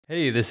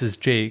Hey, this is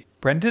Jake.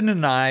 Brendan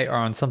and I are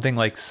on something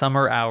like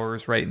summer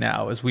hours right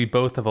now as we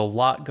both have a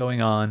lot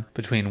going on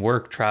between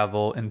work,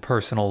 travel, and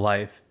personal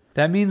life.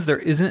 That means there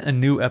isn't a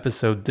new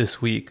episode this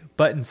week,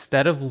 but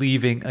instead of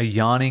leaving a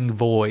yawning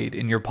void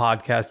in your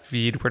podcast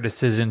feed where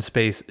Decision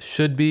Space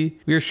should be,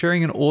 we are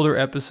sharing an older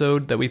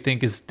episode that we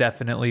think is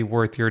definitely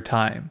worth your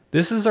time.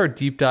 This is our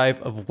deep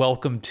dive of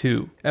Welcome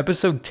To,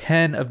 episode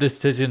 10 of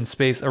Decision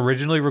Space,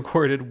 originally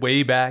recorded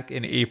way back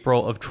in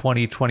April of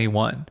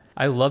 2021.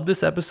 I love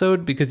this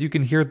episode because you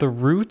can hear the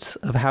roots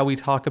of how we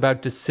talk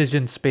about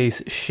decision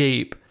space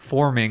shape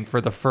forming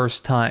for the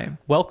first time.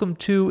 Welcome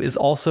To is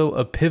also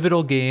a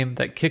pivotal game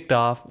that kicked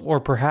off, or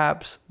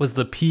perhaps was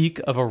the peak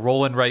of a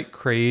roll and write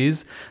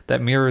craze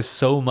that mirrors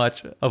so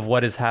much of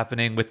what is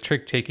happening with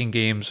trick-taking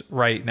games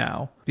right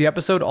now. The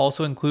episode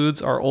also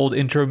includes our old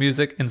intro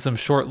music and some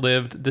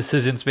short-lived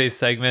decision space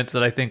segments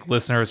that I think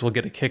listeners will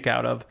get a kick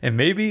out of, and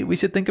maybe we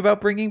should think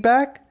about bringing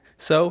back.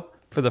 So,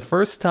 for the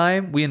first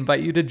time, we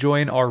invite you to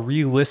join our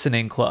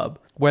re-listening club.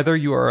 Whether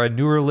you are a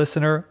newer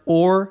listener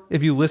or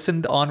if you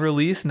listened on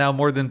release now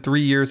more than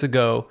 3 years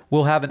ago,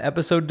 we'll have an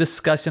episode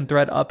discussion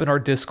thread up in our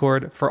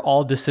Discord for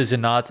all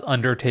decision knots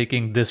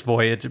undertaking this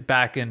voyage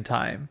back in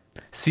time.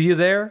 See you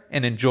there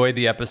and enjoy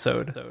the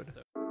episode.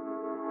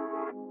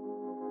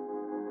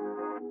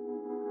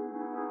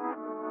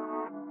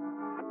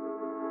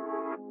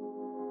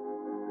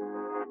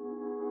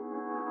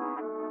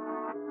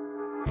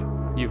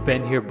 You've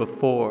been here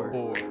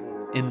before,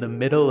 in the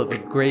middle of a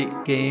great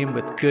game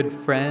with good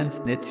friends,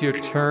 and it's your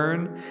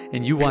turn,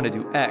 and you want to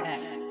do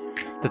X.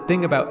 The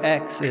thing about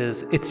X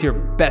is, it's your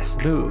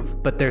best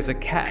move, but there's a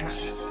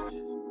catch.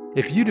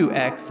 If you do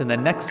X and the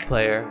next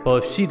player, well,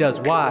 if she does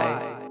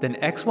Y, then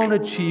X won't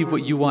achieve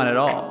what you want at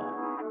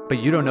all. But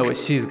you don't know what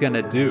she's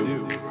gonna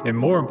do. And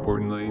more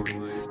importantly,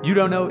 you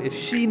don't know if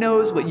she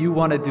knows what you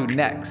want to do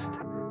next,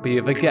 but you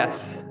have a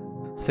guess.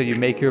 So you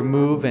make your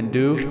move and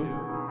do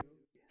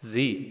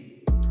Z.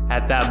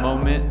 At that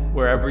moment,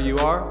 wherever you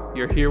are,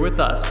 you're here with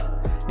us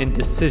in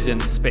Decision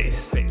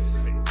Space.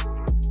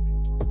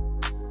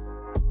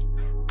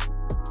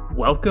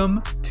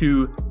 Welcome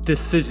to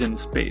Decision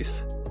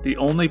Space, the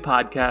only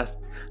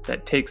podcast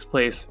that takes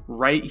place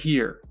right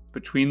here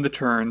between the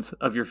turns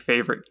of your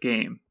favorite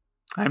game.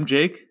 I'm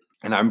Jake.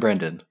 And I'm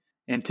Brendan.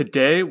 And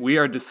today we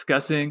are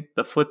discussing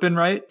the flip and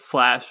right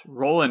 /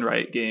 roll and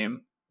right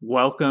game,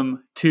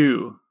 Welcome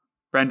To.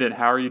 Brendan,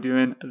 how are you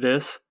doing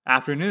this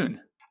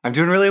afternoon? I'm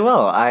doing really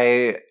well.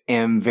 I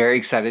am very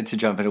excited to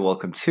jump into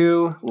Welcome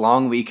To.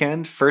 Long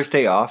weekend, first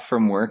day off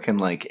from work in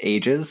like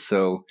ages.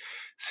 So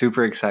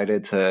super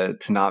excited to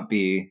not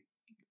be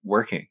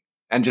working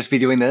and just be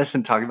doing this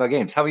and talking about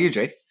games. How about you,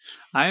 Jake?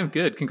 I am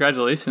good.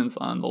 Congratulations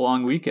on the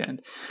long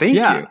weekend. Thank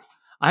you.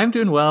 I'm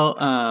doing well.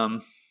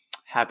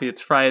 Happy it's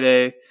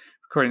Friday,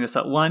 recording this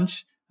at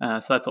lunch.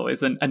 So that's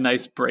always a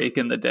nice break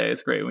in the day.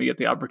 It's great when we get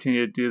the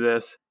opportunity to do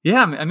this.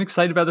 Yeah, I'm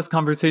excited about this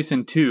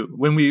conversation too.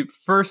 When we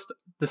first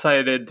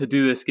decided to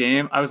do this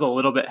game, I was a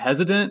little bit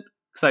hesitant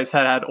because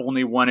I had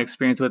only one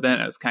experience with it.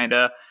 And it was kind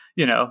of,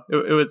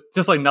 it was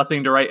just like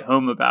nothing to write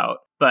home about.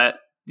 But,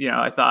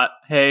 I thought,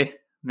 hey,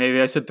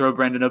 maybe I should throw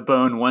Brendan a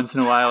bone once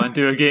in a while and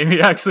do a game he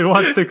actually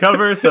wants to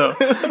cover. So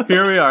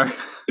here we are.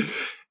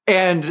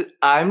 And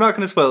I'm not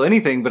going to spoil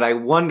anything, but I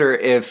wonder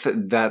if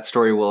that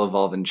story will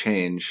evolve and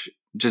change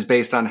just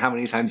based on how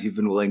many times you've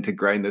been willing to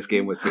grind this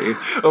game with me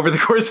over the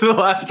course of the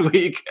last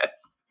week.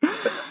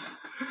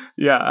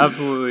 Yeah,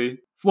 absolutely.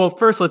 Well,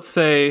 first, let's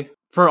say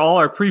for all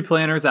our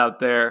pre-planners out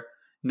there,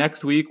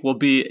 next week will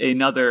be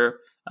another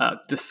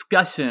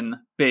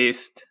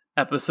discussion-based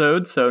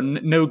episode. So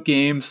no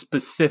game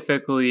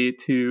specifically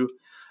to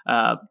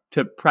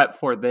prep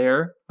for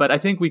there. But I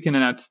think we can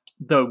announce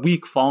the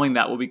week following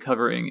that we'll be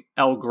covering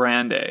El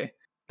Grande.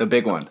 The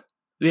big one.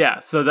 Yeah,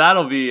 so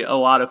that'll be a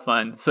lot of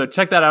fun. So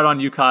check that out on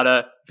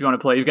Yucata if you want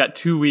to play. You've got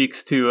 2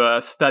 weeks to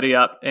study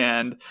up,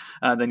 and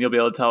then you'll be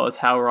able to tell us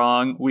how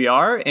wrong we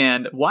are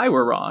and why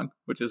we're wrong,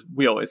 which is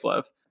we always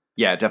love.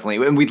 Yeah,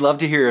 definitely. And we'd love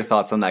to hear your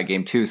thoughts on that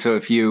game too. So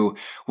if you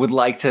would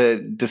like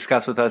to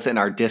discuss with us in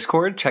our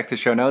Discord, check the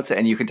show notes,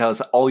 and you can tell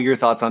us all your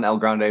thoughts on El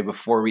Grande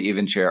before we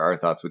even share our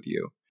thoughts with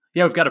you.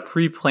 Yeah, we've got a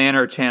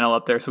pre-planner channel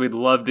up there, so we'd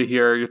love to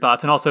hear your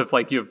thoughts. And also, if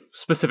you have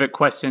specific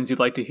questions you'd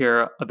like to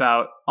hear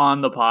about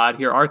on the pod,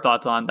 hear our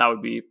thoughts on, that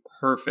would be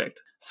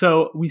perfect.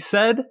 So we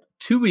said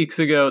 2 weeks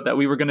ago that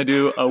we were going to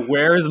do a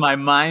Where Is My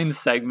Mind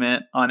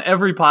segment on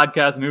every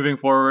podcast moving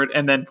forward,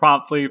 and then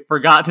promptly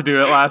forgot to do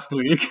it last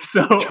week.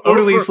 So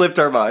totally slipped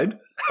our mind.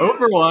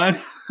 Over one.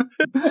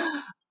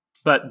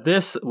 But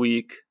this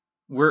week,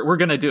 we're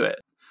going to do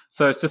it.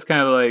 So it's just kind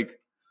of like,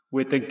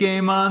 with the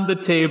game on the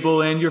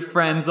table and your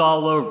friends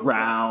all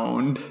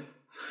around,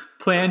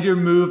 planned your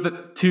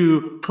move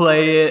to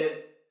play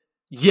it.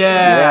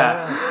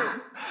 Yeah.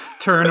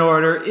 Turn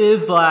order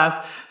is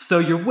last, so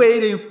you're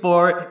waiting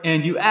for it,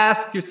 and you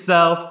ask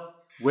yourself,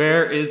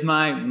 where is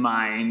my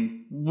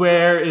mind?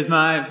 Where is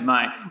my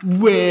mind?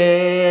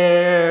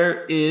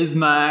 Where is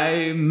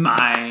my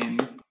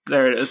mind?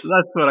 There it is.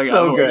 That's what I got.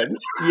 So good.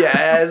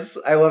 Yes,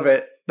 I love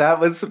it. That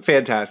was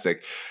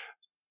fantastic.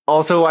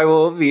 Also, I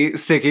will be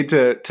sticking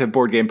to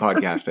board game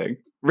podcasting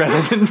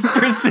rather than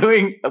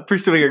pursuing a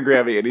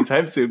Grammy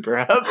anytime soon,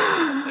 perhaps.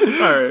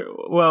 All right.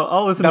 Well,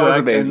 I'll listen to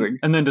that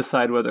and then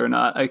decide whether or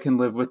not I can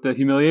live with the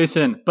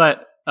humiliation.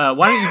 But why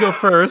don't you go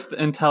first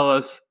and tell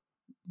us,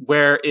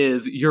 where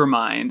is your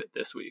mind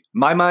this week?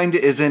 My mind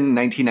is in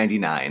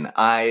 1999.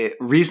 I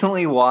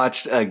recently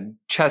watched a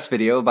chess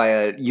video by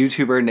a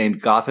YouTuber named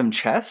Gotham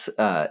Chess.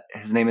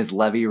 His name is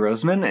Levi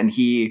Roseman, and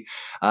he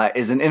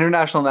is an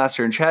international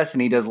master in chess,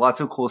 and he does lots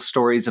of cool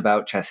stories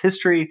about chess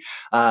history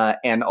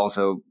and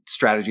also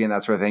strategy and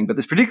that sort of thing. But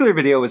this particular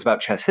video was about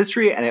chess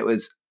history, and it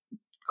was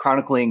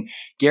chronicling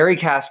Garry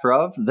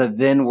Kasparov, the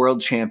then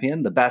world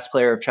champion, the best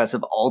player of chess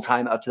of all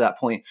time up to that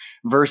point,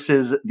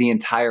 versus the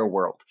entire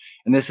world.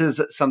 And this is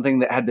something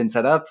that had been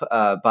set up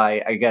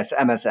by, I guess,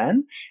 MSN.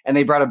 And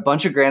they brought a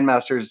bunch of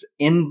grandmasters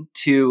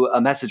into a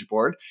message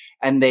board,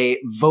 and they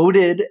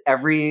voted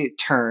every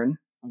turn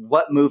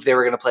what move they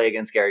were going to play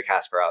against Garry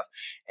Kasparov.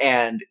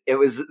 And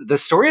the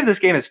story of this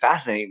game is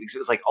fascinating because it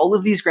was like all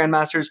of these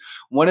grandmasters,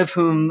 one of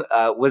whom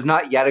was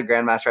not yet a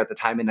grandmaster at the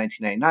time in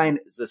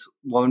 1999, is this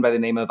woman by the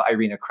name of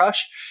Irina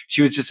Krush.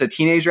 She was just a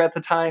teenager at the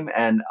time.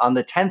 And on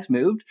the 10th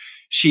move,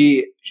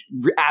 she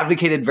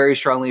advocated very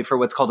strongly for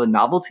what's called a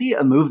novelty,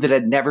 a move that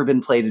had never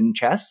been played in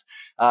chess,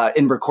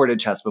 in recorded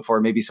chess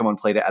before. Maybe someone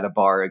played it at a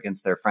bar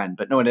against their friend,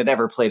 but no one had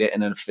ever played it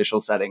in an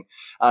official setting.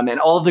 And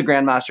all of the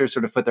grandmasters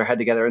sort of put their head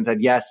together and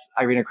said, yes,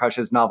 Irina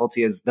Krush's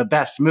novelty is the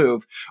best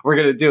move. We're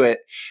going to do it.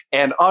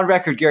 And on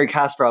record, Garry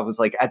Kasparov was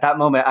like, at that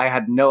moment, I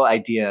had no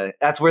idea.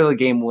 That's where the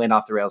game went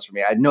off the rails for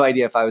me. I had no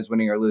idea if I was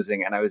winning or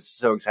losing. And I was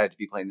so excited to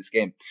be playing this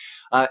game.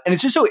 And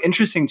it's just so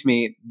interesting to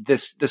me,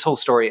 this whole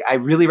story. I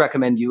really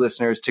recommend you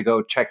listeners to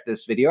go check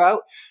this video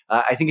out.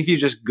 I think if you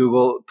just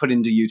put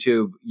into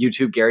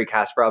YouTube Garry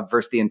Kasparov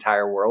versus the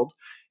entire world,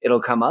 it'll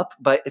come up.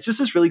 But it's just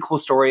this really cool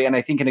story. And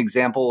I think an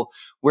example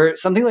where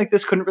something like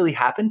this couldn't really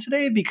happen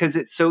today because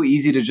it's so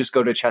easy to just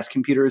go to chess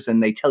computers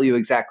and they tell you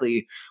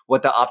exactly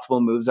what the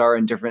optimal moves are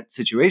in different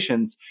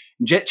situations.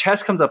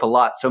 Chess comes up a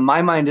lot. So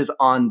my mind is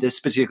on this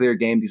particular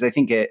game because I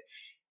think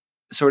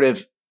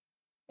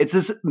it's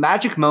this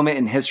magic moment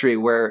in history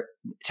where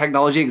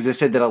technology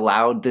existed that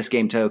allowed this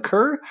game to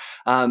occur,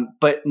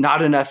 but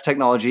not enough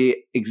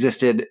technology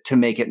existed to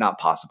make it not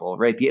possible,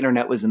 right? The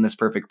internet was in this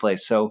perfect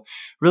place. So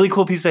really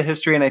cool piece of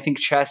history. And I think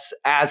chess,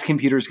 as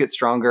computers get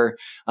stronger,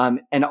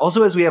 and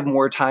also as we have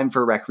more time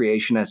for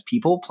recreation as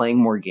people playing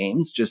more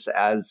games, just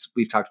as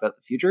we've talked about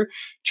the future,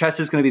 chess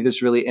is going to be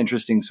this really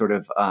interesting sort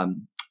of,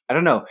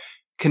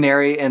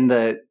 canary in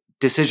the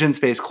decision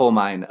space coal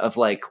mine of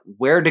like,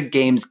 where do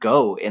games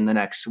go in the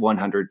next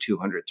 100,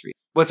 200, 300?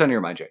 What's on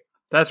your mind, Jay?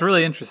 That's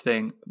really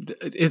interesting.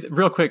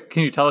 Real quick,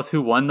 can you tell us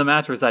who won the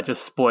match, or is that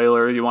just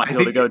spoiler? You want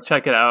people to go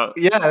check it out?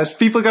 Yeah,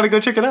 people got to go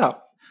check it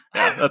out.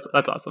 Yeah,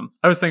 that's awesome.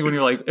 I was thinking when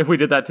you're like, if we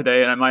did that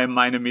today, and my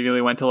mind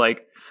immediately went to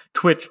like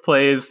Twitch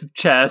plays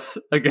chess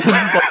against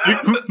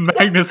like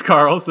Magnus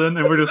Carlsen,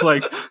 and we're just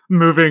like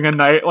moving a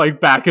knight like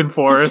back and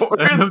forth.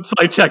 And it's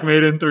like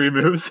checkmate in 3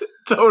 moves.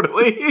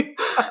 Totally.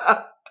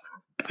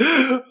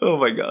 Oh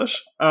my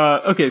gosh.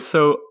 Okay,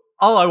 so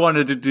all I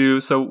wanted to do,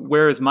 so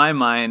where is my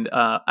mind?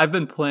 I've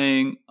been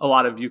playing a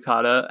lot of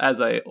Yucata, as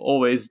I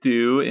always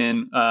do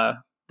in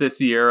this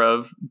year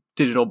of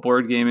digital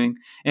board gaming.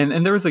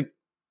 And there was a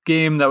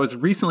game that was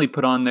recently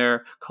put on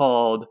there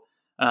called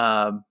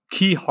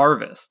Key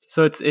Harvest.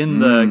 So it's in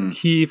the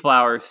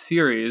Keyflower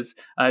series.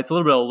 It's a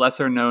little bit of a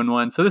lesser known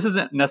one. So this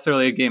isn't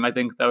necessarily a game I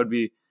think that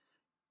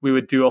we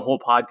would do a whole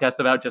podcast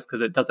about, just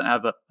because it doesn't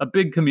have a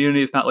big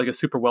community. It's not like a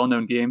super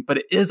well-known game, but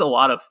it is a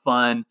lot of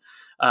fun.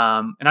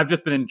 And I've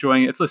just been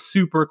enjoying it. It's a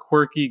super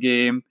quirky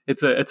game.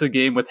 It's a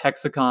game with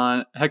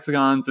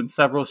hexagons and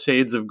several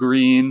shades of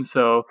green.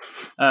 So,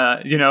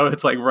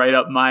 it's like right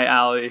up my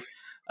alley.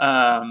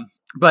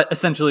 But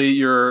essentially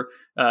you're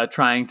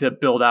trying to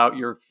build out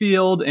your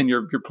field, and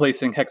you're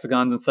placing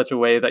hexagons in such a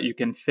way that you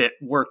can fit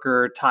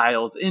worker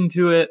tiles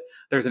into it.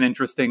 There's an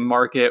interesting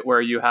market where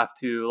you have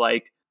to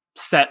like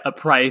set a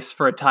price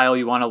for a tile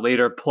you want to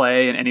later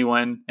play, and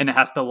it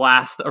has to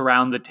last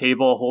around the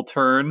table a whole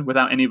turn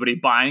without anybody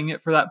buying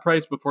it for that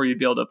price before you'd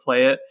be able to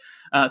play it.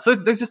 So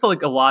there's just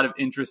like a lot of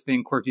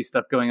interesting, quirky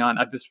stuff going on.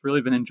 I've just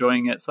really been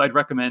enjoying it. So I'd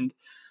recommend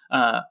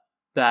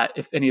that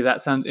if any of that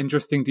sounds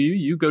interesting to you,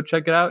 you go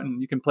check it out,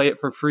 and you can play it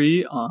for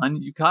free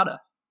on Yucata.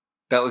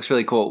 That looks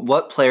really cool.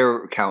 What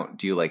player count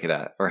do you like it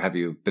at, or have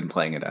you been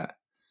playing it at?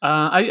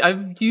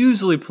 I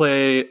usually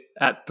play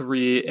at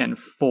 3 and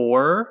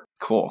 4.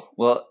 Cool.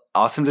 Well,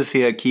 awesome to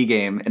see a key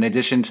game in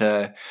addition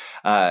to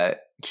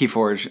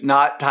Keyforge,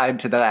 not tied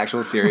to the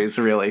actual series,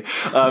 really,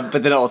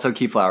 but then also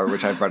Keyflower,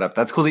 which I brought up.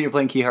 That's cool that you're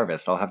playing Key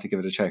Harvest. I'll have to give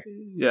it a check.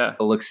 Yeah.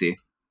 A look-see.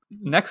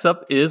 Next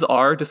up is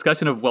our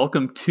discussion of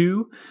Welcome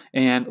 2,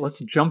 and let's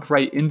jump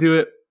right into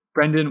it.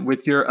 Brendan,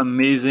 with your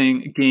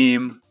amazing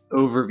game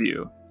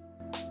overview.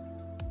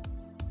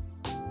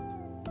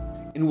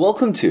 In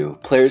Welcome 2,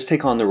 players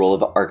take on the role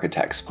of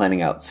architects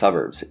planning out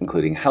suburbs,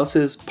 including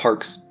houses,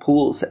 parks,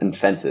 pools, and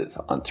fences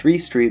on 3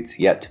 streets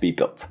yet to be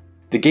built.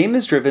 The game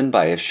is driven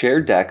by a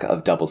shared deck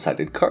of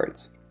double-sided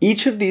cards.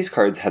 Each of these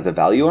cards has a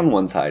value on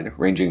one side,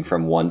 ranging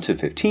from 1 to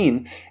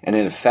 15, and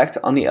an effect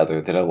on the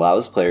other that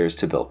allows players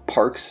to build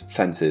parks,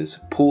 fences,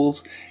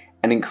 pools,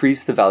 and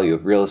increase the value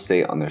of real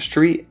estate on their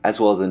street, as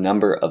well as a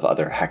number of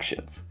other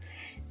actions.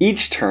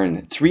 Each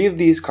turn, 3 of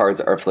these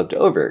cards are flipped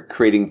over,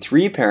 creating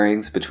 3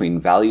 pairings between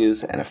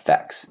values and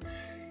effects.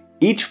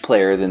 Each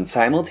player then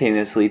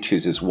simultaneously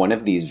chooses one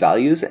of these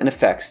values and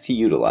effects to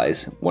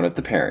utilize, one of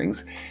the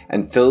pairings,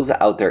 and fills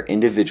out their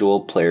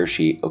individual player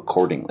sheet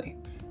accordingly.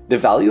 The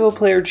value a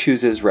player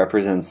chooses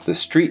represents the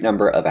street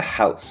number of a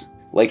house.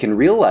 Like in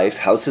real life,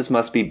 houses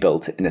must be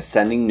built in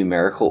ascending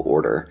numerical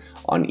order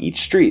on each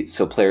street,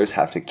 so players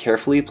have to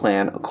carefully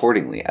plan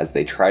accordingly as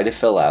they try to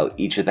fill out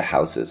each of the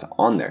houses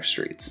on their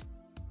streets.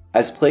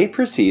 As play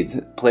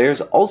proceeds, players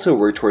also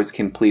work towards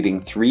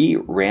completing 3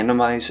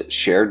 randomized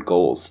shared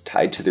goals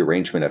tied to the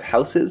arrangement of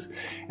houses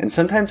and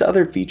sometimes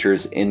other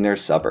features in their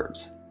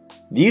suburbs.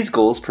 These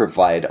goals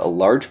provide a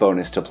large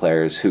bonus to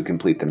players who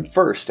complete them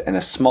first and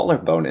a smaller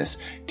bonus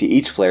to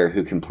each player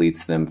who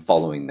completes them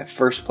following the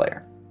first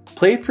player.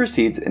 Play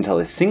proceeds until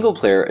a single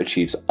player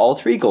achieves all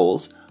 3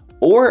 goals,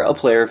 or a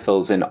player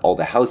fills in all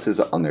the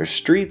houses on their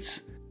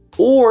streets,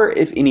 or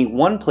if any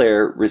one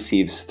player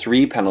receives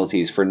 3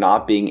 penalties for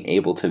not being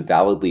able to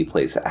validly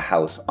place a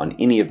house on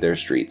any of their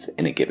streets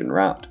in a given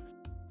round.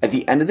 At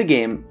the end of the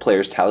game,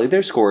 players tally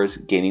their scores,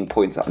 gaining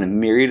points on a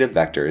myriad of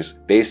vectors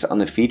based on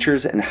the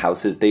features and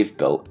houses they've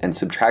built and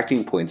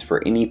subtracting points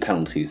for any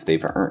penalties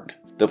they've earned.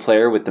 The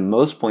player with the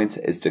most points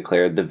is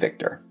declared the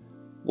victor.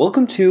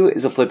 Welcome To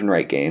is a flip and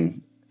write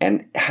game,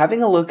 and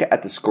having a look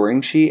at the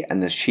scoring sheet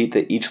and the sheet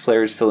that each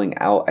player is filling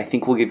out, I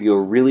think will give you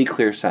a really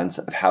clear sense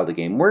of how the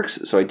game works,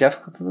 so I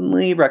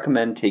definitely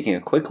recommend taking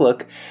a quick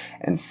look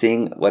and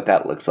seeing what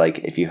that looks like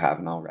if you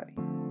haven't already.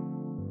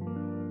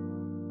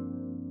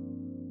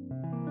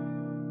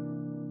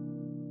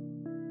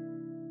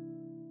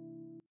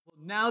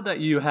 Now that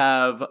you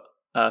have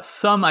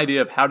some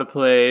idea of how to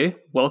play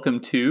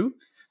Welcome To,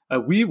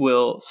 we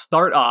will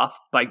start off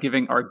by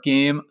giving our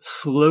game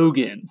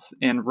slogans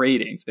and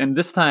ratings. And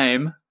this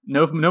time,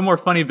 no more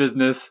funny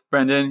business,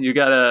 Brendan. You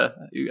gotta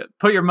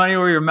put your money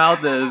where your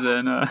mouth is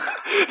and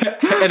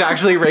and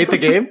actually rate the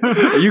game.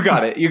 You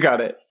got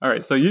it. All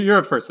right, so you're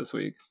up first this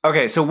week.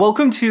 Okay, so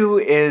Welcome To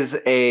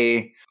is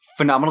a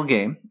phenomenal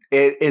game.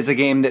 It is a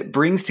game that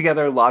brings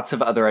together lots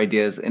of other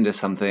ideas into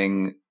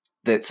something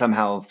that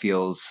somehow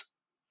feels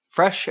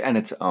fresh and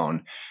its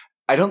own.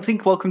 I don't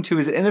think Welcome To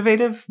is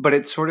innovative, but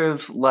it's sort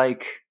of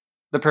like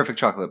the perfect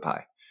chocolate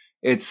pie.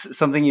 It's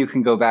something you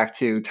can go back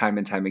to time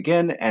and time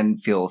again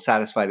and feel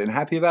satisfied and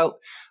happy about,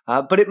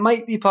 but it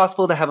might be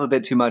possible to have a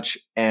bit too much,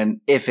 and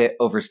if it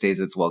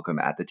overstays its welcome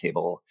at the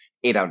table,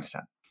 8 out of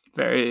 10.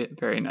 Very,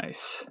 very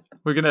nice.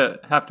 We're going to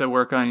have to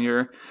work on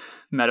your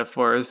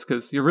metaphors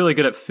because you're really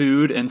good at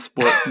food and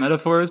sports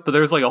metaphors, but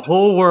there's like a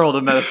whole world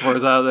of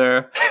metaphors out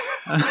there.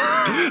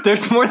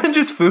 There's more than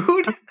just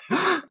food?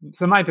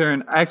 So my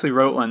turn. I actually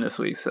wrote one this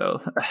week,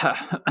 so...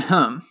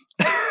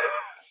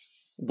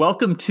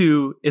 Welcome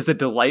To is a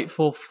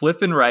delightful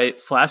flip and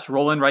write /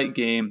 roll and write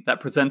game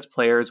that presents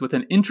players with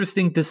an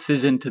interesting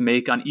decision to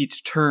make on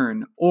each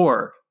turn,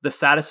 or the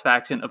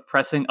satisfaction of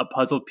pressing a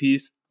puzzle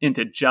piece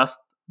into just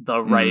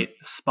the right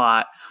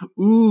spot.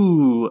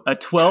 Ooh, a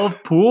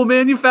 12 pool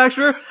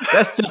manufacturer?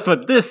 That's just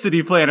what this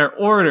city planner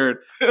ordered.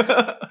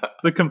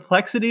 The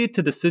complexity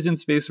to decision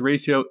space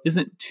ratio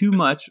isn't too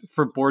much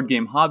for board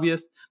game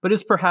hobbyists, but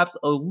is perhaps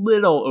a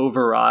little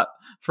overwrought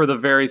for the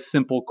very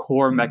simple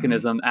core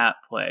mechanism at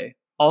play.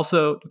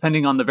 Also,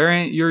 depending on the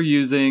variant you're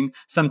using,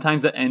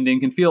 sometimes the ending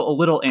can feel a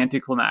little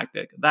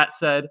anticlimactic. That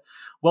said,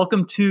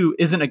 Welcome To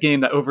isn't a game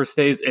that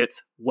overstays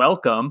its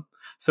welcome,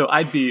 so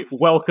I'd be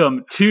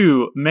welcome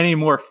to many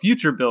more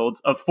future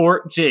builds of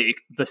Fort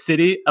Jake, the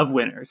City of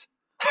Winners.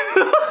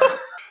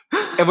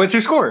 And what's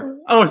your score?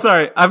 Oh,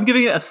 sorry. I'm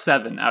giving it a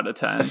 7 out of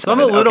 10. So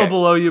I'm a little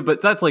below you, but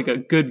that's like a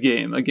good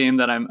game, a game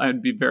that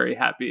I'd be very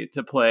happy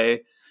to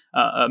play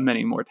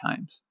many more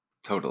times.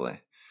 Totally.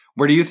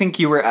 Where do you think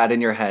you were at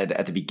in your head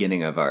at the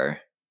beginning of our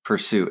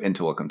pursuit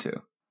into Welcome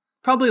To?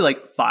 Probably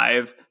like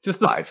 5. Just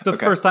the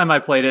first time I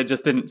played it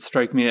just didn't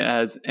strike me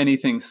as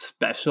anything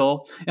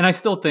special. And I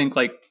still think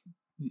like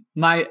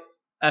my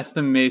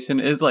estimation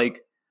is like,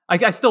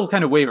 I still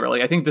kind of waver.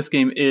 Like I think this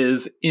game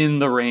is in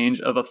the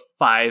range of a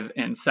 5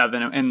 and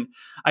 7. And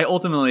I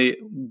ultimately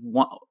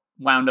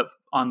wound up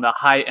on the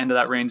high end of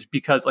that range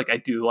because like I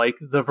do like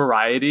the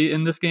variety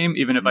in this game,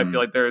 even if I feel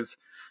like there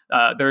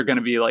are going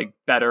to be like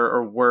better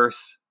or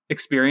worse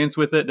experience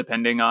with it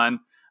depending on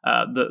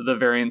the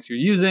variants you're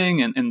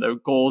using and the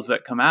goals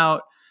that come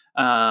out.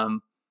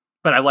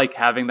 But I like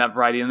having that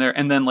variety in there.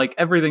 And then like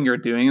everything you're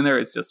doing in there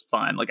is just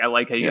fun. Like I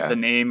like how you get to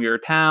name your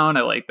town.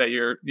 I like that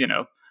you're,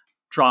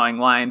 drawing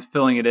lines,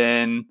 filling it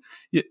in.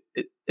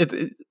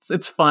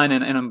 It's fun.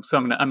 And I'm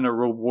going to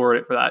reward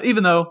it for that,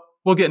 even though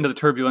we'll get into the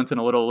turbulence in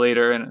a little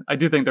later. And I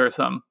do think there are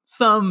some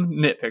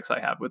nitpicks I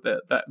have with it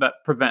that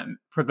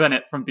prevent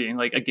it from being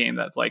like a game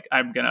that's like,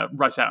 I'm going to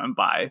rush out and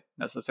buy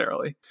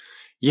necessarily.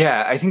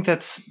 Yeah, I think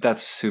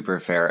that's super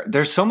fair.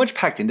 There's so much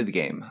packed into the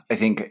game. I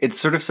think it's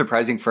sort of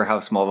surprising for how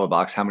small of a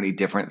box, how many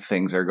different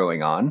things are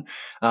going on.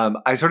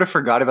 I sort of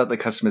forgot about the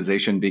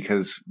customization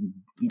because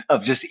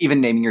of just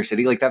even naming your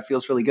city. Like that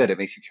feels really good. It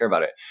makes you care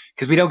about it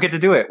because we don't get to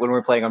do it when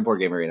we're playing on Board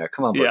Game Arena.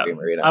 Come on, Board Game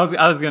Arena. I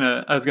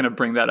was gonna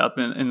bring that up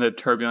in the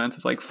turbulence.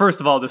 It's like,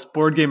 first of all, this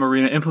Board Game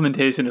Arena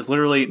implementation is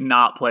literally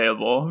not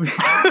playable.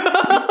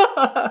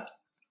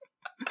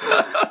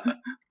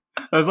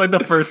 That was like the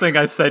first thing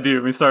I said to you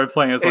when we started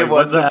playing. It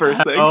was the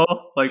first thing.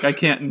 Oh, like I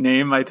can't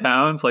name my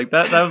towns. Like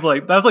that was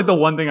like the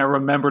one thing I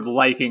remembered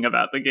liking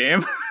about the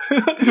game.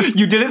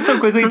 You did it so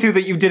quickly too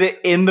that you did it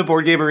in the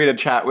Board Game Arena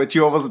chat, which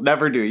you almost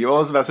never do. You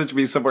always message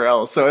me somewhere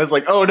else. So I was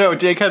like, oh no,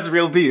 Jake has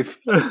real beef.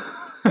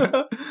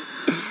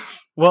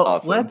 Well,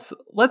 awesome.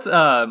 let's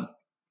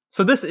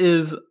so this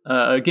is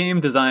a game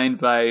designed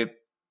by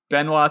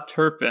Benoit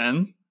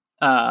Turpin,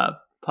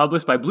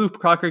 published by Blue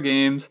Crocker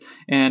Games,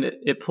 and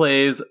it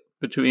plays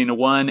between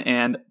 1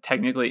 and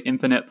technically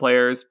infinite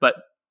players, but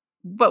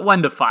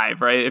 1 to 5,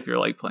 right? If you're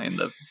like playing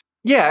the...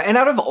 Yeah, and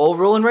out of all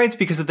roll and writes,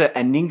 because of the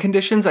ending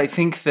conditions, I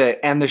think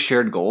that, and the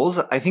shared goals,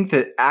 I think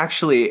that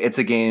actually it's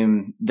a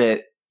game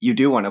that you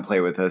do want to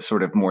play with a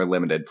sort of more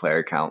limited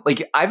player count.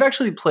 Like I've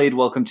actually played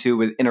Welcome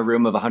to in a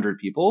room of 100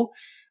 people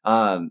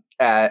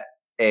at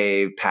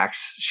a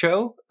PAX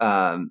show,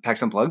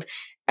 PAX Unplugged.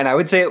 And I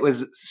would say it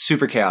was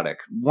super chaotic.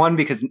 One,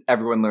 because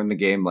everyone learned the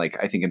game,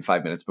 like I think in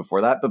 5 minutes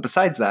before that. But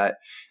besides that,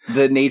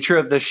 the nature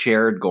of the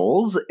shared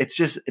goals,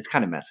 it's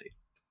kind of messy.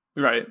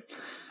 Right.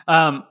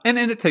 And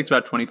it takes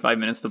about 25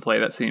 minutes to play.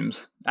 That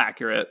seems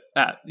accurate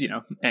at,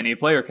 any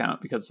player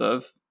count because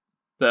of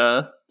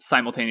the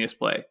simultaneous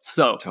play.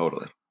 So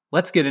totally.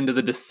 Let's get into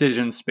the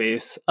decision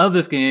space of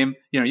this game.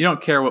 You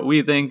don't care what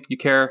we think. You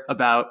care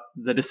about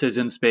the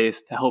decision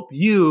space to help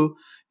you,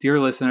 dear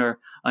listener,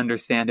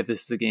 understand if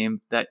this is a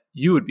game that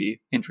you would be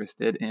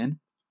interested in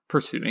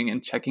pursuing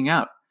and checking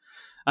out.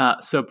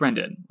 So,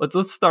 Brendan,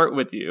 let's start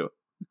with you.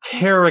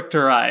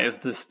 Characterize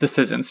this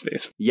decision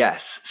space.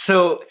 Yes.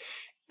 So,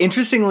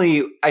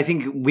 interestingly, I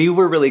think we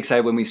were really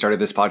excited when we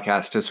started this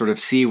podcast to sort of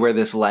see where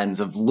this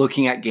lens of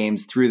looking at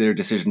games through their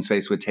decision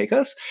space would take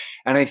us.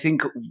 And I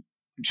think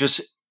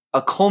just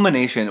a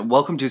culmination,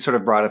 Welcome to sort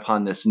of brought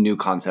upon this new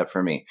concept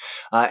for me.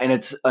 And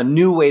it's a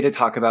new way to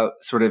talk about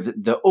sort of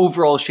the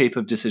overall shape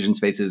of decision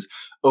spaces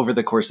over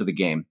the course of the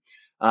game.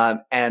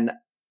 And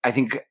I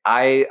think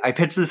I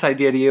pitched this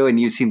idea to you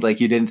and you seemed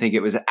like you didn't think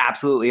it was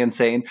absolutely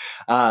insane,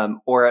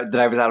 or that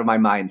I was out of my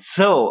mind.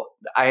 So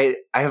I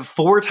have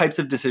 4 types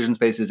of decision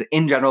spaces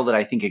in general that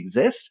I think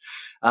exist.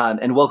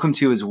 And Welcome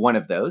to is one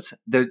of those.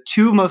 The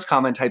 2 most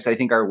common types, I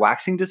think, are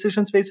waxing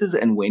decision spaces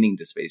and waning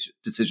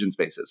decision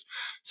spaces.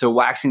 So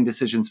waxing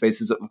decision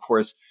spaces, of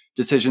course,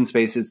 decision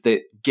spaces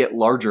that get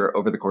larger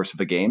over the course of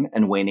the game,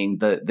 and waning,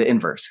 the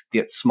inverse,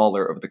 get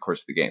smaller over the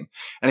course of the game.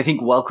 And I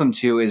think Welcome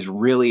to is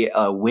really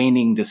a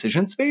waning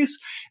decision space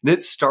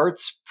that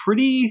starts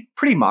pretty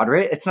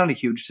moderate. It's not a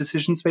huge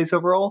decision space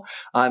overall.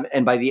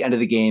 And by the end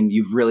of the game,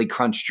 you've really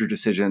crunched your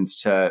decisions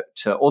to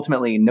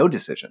ultimately no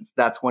decisions.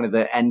 That's one of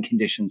the end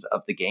conditions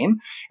of the game.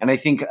 And I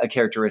think a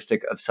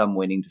characteristic of some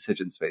waning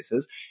decision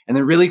spaces. And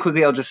then really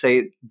quickly, I'll just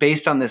say,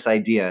 based on this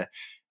idea,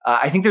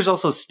 I think there's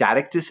also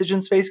static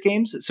decision space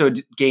games. So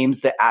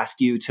games that ask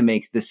you to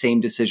make the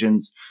same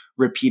decisions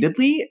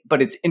repeatedly,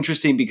 but it's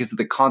interesting because of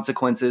the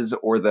consequences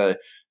or the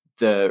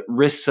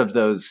risks of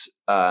those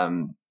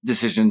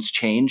decisions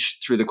change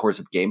through the course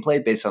of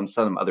gameplay based on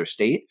some other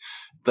state.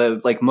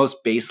 The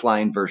most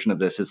baseline version of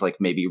this is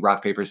maybe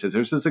rock, paper,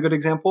 scissors is a good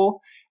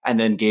example. And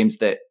then games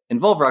that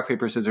involve rock,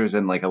 paper, scissors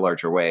in a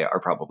larger way are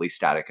probably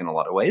static in a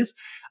lot of ways.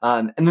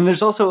 And then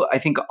there's also, I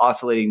think,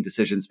 oscillating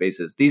decision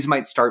spaces. These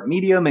might start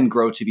medium and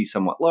grow to be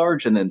somewhat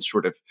large and then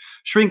sort of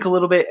shrink a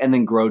little bit and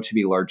then grow to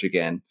be large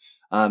again.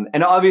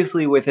 And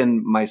obviously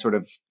within my sort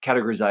of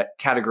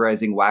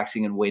categorizing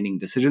waxing and waning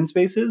decision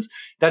spaces,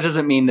 that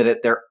doesn't mean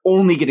that they're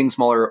only getting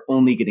smaller, or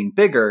only getting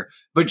bigger,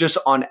 but just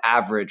on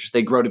average,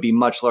 they grow to be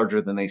much larger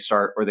than they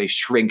start, or they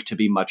shrink to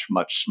be much,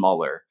 much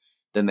smaller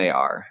than they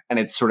are. And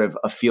it's sort of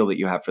a feel that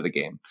you have for the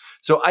game.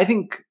 So I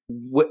think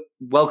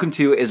Welcome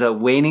to is a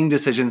waning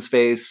decision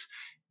space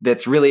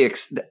that's really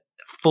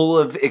full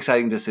of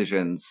exciting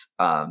decisions,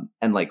 and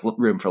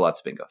room for lots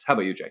of bingos. How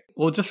about you, Jake?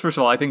 Well, just first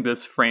of all, I think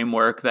this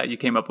framework that you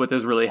came up with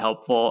is really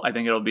helpful. I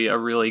think it'll be a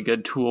really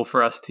good tool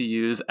for us to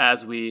use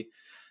as we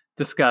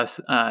discuss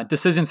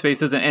decision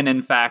spaces. And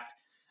in fact,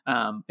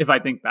 if I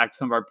think back to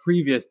some of our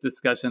previous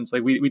discussions,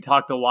 we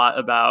talked a lot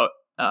about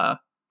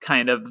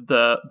kind of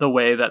the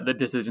way that the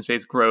decision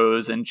space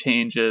grows and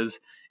changes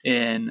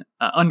in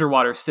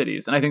underwater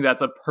cities. And I think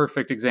that's a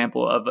perfect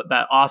example of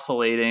that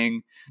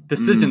oscillating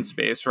decision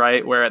space,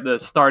 right? Where at the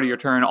start of your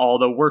turn, all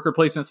the worker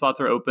placement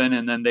spots are open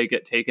and then they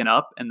get taken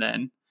up. And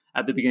then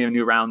at the beginning of a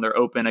new round, they're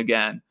open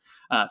again.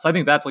 So I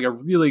think that's a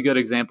really good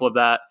example of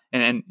that.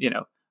 And it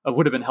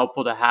would have been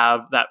helpful to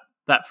have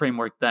that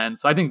framework then.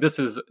 So I think this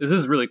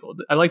is really cool.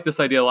 I like this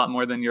idea a lot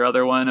more than your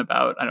other one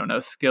about, I don't know,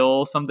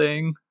 skill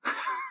something.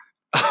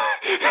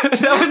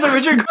 That was a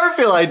Richard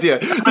Garfield idea.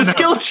 The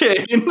skill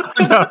chain.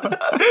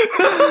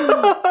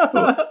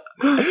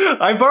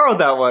 I borrowed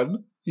that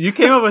one. You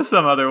came up with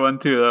some other one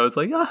too. That was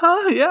like,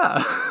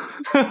 yeah.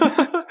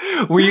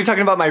 Were you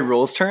talking about my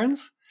rules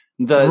turns?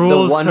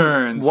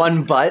 The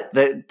one butt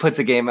that puts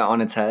a game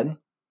on its head.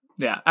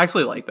 Yeah, I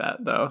actually like that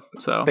though.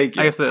 So thank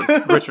you. I guess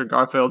it's Richard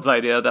Garfield's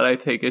idea that I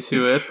take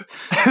issue with,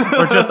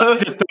 or I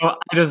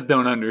just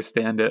don't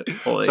understand it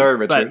fully. Sorry,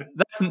 Richard.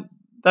 But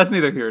that's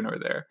neither here nor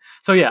there.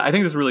 So yeah, I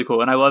think this is really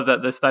cool, and I love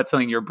that that's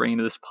something you're bringing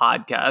to this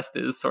podcast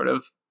is sort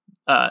of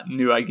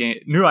new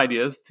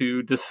ideas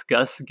to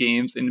discuss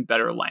games in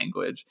better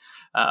language.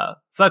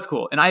 So that's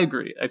cool, and I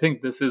agree. I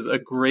think this is a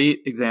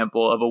great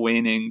example of a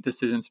waning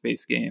decision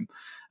space game.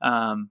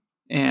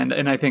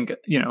 And I think,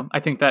 I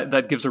think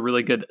that gives a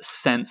really good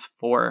sense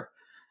for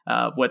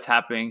what's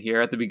happening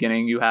here. At the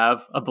beginning, you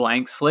have a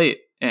blank slate,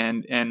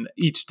 and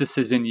each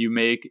decision you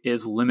make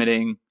is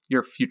limiting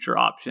your future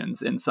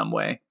options in some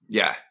way.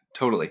 Yeah,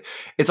 totally.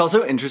 It's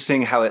also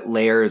interesting how it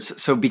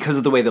layers. So because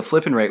of the way the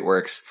flip and right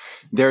works,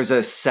 there's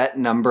a set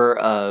number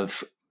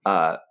of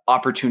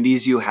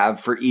opportunities you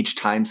have for each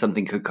time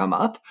something could come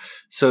up.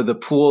 So the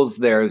pools,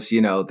 there's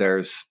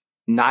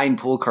 9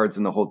 pool cards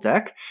in the whole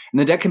deck, and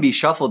the deck can be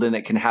shuffled and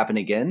it can happen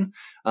again.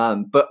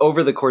 But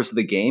over the course of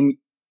the game,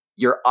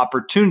 your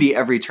opportunity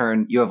every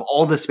turn, you have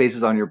all the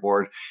spaces on your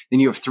board,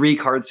 then you have 3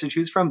 cards to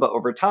choose from. But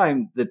over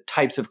time, the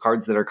types of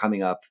cards that are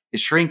coming up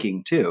is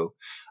shrinking too,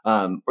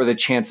 or the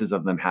chances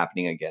of them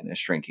happening again is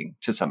shrinking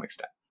to some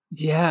extent.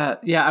 Yeah.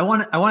 I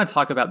want to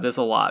talk about this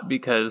a lot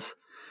because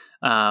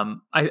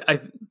I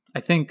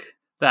think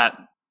that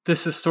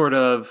this is sort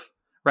of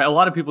right. A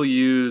lot of people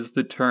use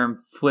the term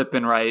flip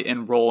and right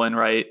and roll and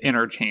right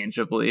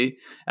interchangeably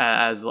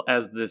as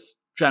this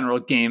general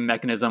game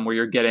mechanism where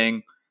you're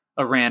getting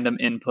a random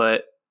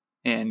input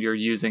and you're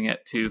using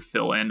it to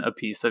fill in a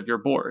piece of your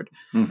board.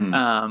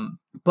 Mm-hmm.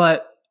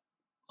 But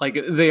like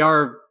they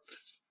are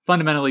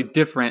fundamentally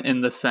different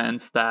in the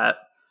sense that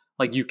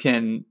like you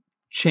can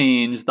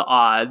change the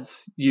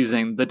odds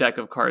using the deck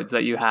of cards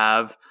that you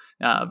have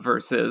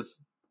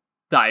versus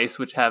dice,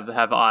 which have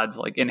odds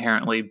like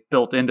inherently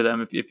built into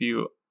them if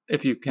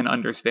you can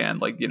understand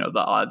like the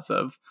odds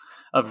of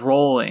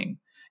rolling.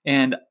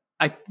 And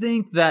I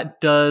think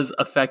that does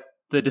affect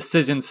the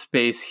decision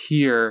space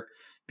here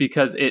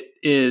because it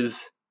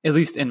is, at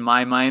least in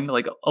my mind,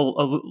 like a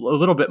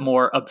little bit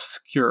more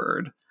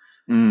obscured.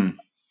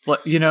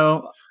 But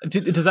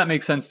does that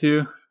make sense to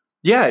you?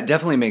 Yeah, it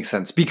definitely makes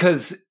sense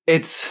because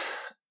it's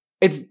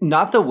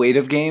not the weight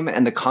of game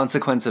and the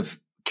consequence of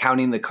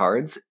counting the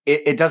cards.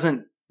 It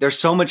doesn't. There's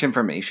so much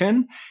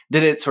information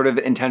that it sort of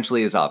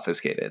intentionally is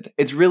obfuscated.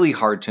 It's really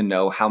hard to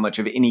know how much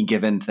of any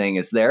given thing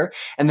is there.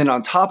 And then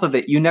on top of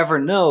it, you never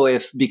know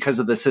if because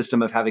of the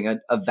system of having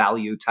a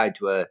value tied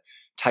to a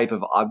type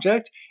of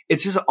object,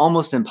 it's just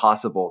almost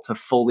impossible to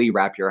fully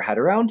wrap your head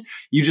around.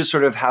 You just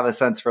sort of have a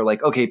sense for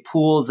like, okay,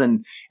 pools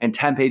and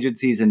temp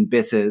agencies and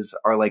BISs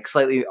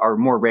are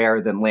more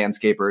rare than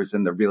landscapers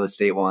and the real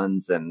estate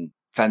ones and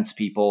fence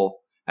people.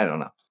 I don't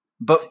know.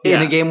 But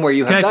in a game where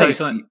you have dice,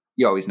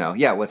 you always know.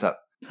 Yeah, what's up?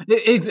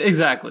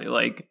 Exactly.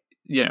 Like,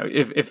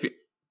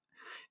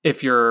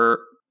 if you're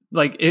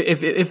like,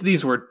 if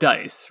these were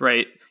dice,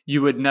 right,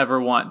 you would never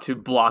want to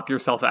block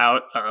yourself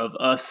out of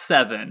a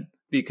 7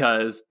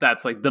 because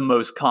that's like the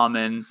most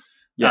common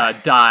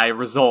die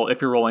result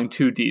if you're rolling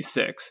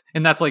 2d6.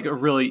 And that's like a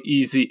really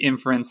easy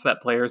inference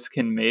that players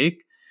can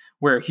make,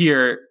 where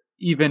here,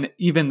 even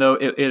though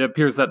it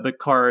appears that the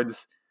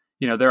cards,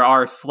 there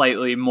are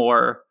slightly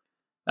more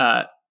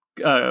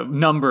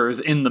numbers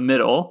in the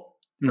middle,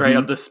 right,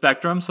 of the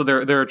spectrum. So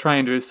they're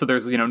trying to, so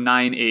there's 9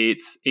 8s,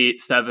 8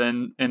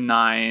 7 and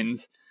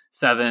 9s,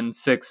 7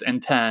 6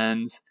 and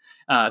 10s.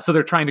 So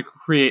they're trying to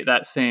create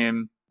that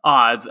same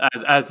odds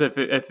as if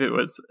it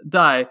was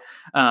die.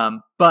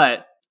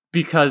 But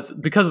because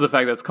of the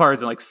fact that it's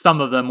cards and like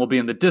some of them will be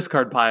in the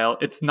discard pile,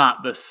 it's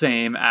not the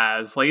same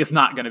as like it's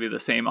not going to be the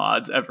same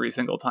odds every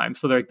single time.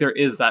 So there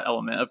is that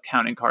element of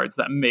counting cards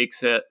that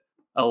makes it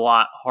a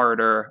lot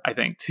harder, I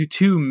think,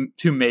 to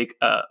make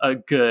a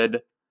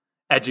good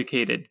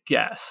educated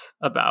guess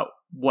about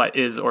what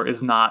is or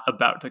is not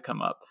about to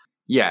come up.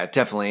 Yeah,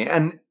 definitely.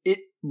 And it,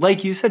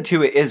 like you said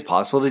too, it is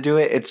possible to do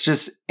it. It's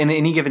just in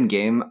any given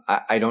game,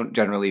 I don't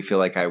generally feel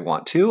like I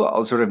want to.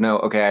 I'll sort of know,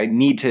 okay, I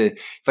need to,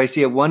 if I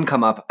see a 1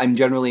 come up, I'm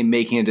generally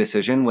making a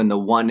decision when the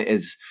 1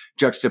 is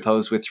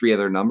juxtaposed with 3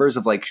 other numbers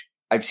of like,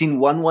 I've seen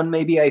 1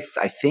 maybe, I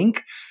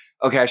think,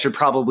 okay, I should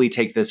probably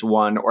take this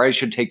 1 or I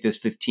should take this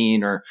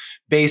 15, or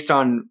based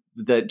on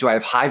do I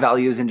have high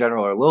values in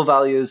general or low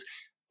values?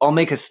 I'll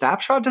make a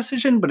snapshot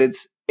decision, but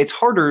it's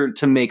harder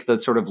to make the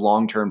sort of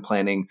long-term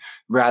planning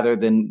rather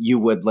than you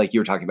would, like you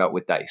were talking about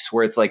with dice,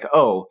 where it's like,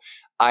 oh,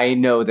 I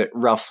know that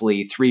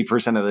roughly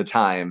 3% of the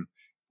time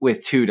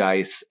with 2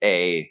 dice,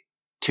 a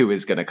 2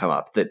 is going to come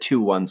up, that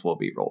 2 1s will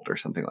be rolled or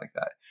something like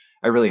that.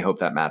 I really hope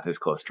that math is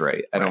close to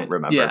right. I don't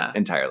remember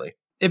entirely.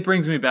 It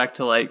brings me back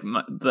to like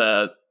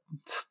the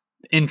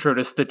intro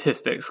to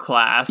statistics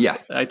class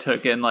I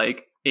took in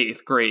like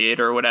 8th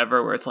grade or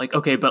whatever, where it's like,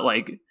 okay, but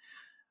like,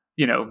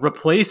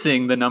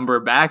 replacing the number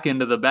back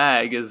into the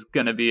bag is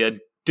going to be a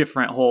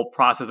different whole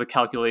process of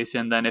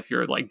calculation than if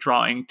you're like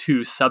drawing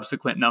two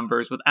subsequent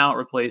numbers without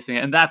replacing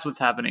it. And that's what's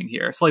happening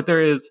here. So like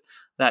there is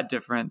that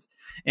difference.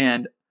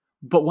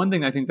 But one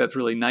thing I think that's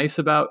really nice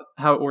about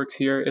how it works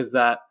here is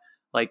that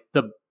like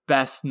the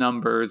best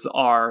numbers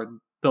are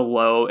the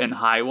low and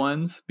high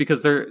ones,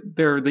 because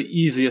they're the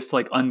easiest to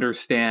like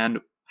understand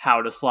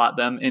how to slot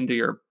them into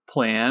your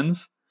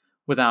plans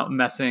without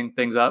messing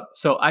things up.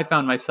 So I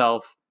found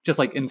myself just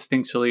like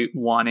instinctually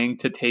wanting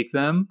to take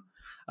them,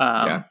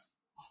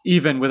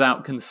 even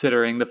without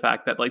considering the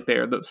fact that like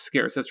they're the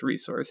scarcest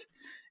resource.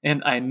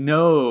 And I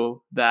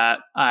know that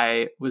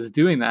I was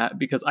doing that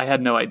because I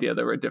had no idea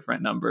there were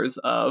different numbers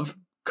of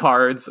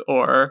cards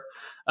or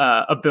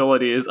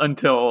abilities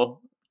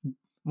until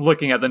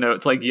looking at the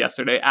notes like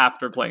yesterday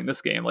after playing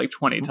this game like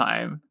 20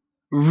 times.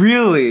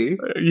 Really?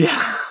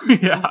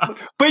 Yeah.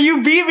 But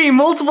you beat me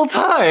multiple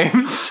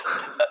times.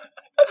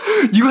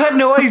 You had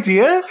no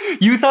idea?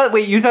 You thought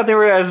there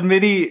were as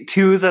many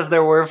twos as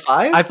there were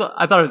fives?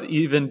 I thought it was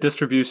even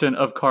distribution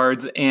of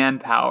cards and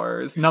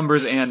powers,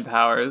 numbers and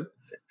powers.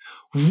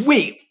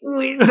 Wait,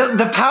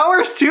 the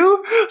powers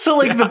too? So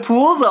like the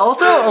pools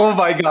also? Oh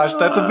my gosh,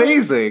 that's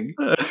amazing.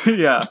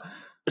 Yeah.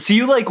 So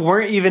you like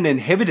weren't even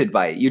inhibited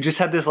by it. You just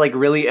had this like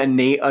really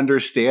innate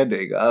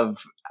understanding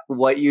of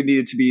what you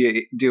needed to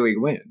be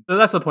doing when. So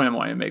that's the point I'm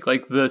wanting to make.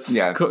 Like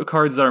the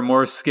cards that are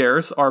more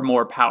scarce are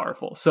more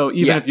powerful. So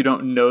even if you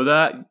don't know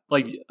that,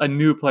 like a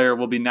new player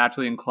will be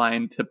naturally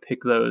inclined to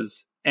pick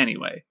those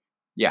anyway.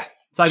 Yeah.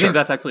 So I think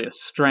that's actually a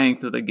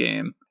strength of the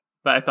game.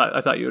 But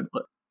I thought you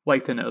would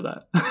like to know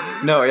that.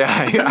 No,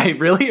 yeah, I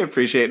really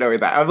appreciate knowing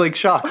that. I'm like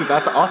shocked.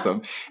 That's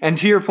awesome. And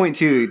to your point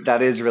too,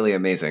 that is really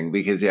amazing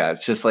because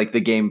it's just like the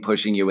game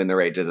pushing you in the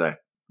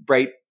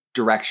right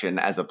direction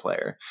as a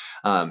player.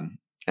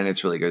 And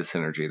it's really good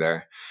synergy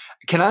there.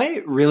 Can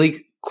I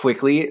really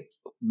quickly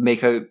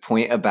make a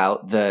point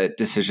about the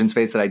decision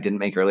space that I didn't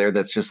make earlier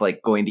that's just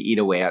like going to eat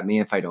away at me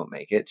if I don't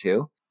make it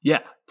too?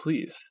 Yeah,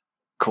 please.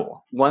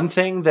 Cool. One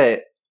thing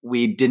that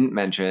we didn't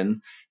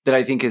mention that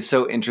I think is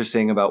so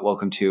interesting about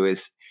Welcome To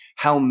is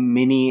how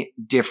many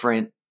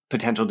different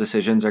potential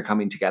decisions are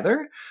coming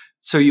together.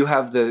 So you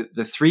have the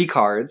three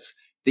cards,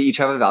 they each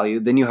have a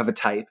value, then you have a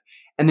type,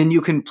 and then you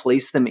can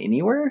place them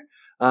anywhere.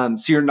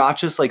 So you're not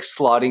just like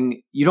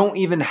slotting, you don't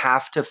even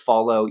have to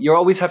follow, you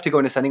always have to go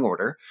in ascending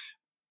order,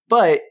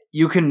 but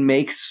you can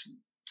make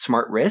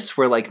smart risks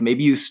where like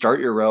maybe you start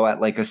your row at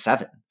like a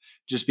 7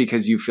 just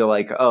because you feel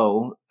like,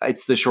 oh,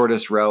 it's the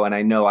shortest row and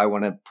I know I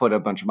want to put a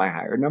bunch of my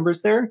higher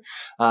numbers there.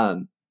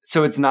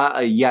 So it's not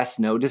a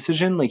yes-no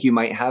decision like you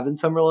might have in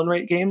some roll and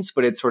write games,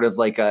 but it's sort of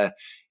like a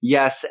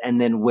yes, and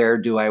then where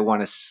do I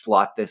want to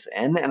slot this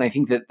in? And I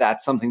think that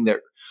that's something that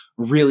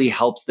really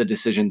helps the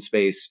decision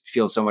space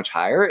feel so much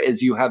higher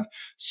is you have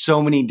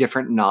so many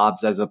different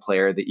knobs as a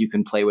player that you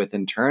can play with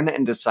in turn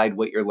and decide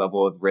what your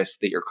level of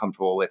risk that you're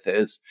comfortable with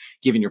is,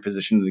 given your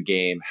position in the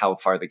game, how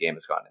far the game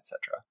has gone,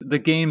 etc. The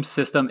game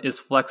system is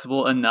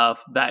flexible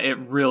enough that it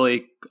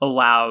really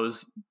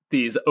allows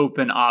these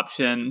open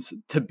options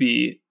to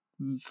be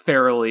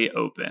fairly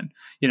open.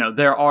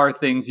 There are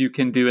things you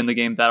can do in the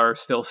game that are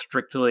still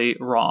strictly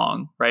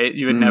wrong, right?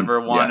 You would never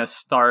want to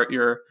start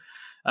your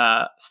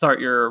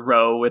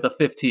row with a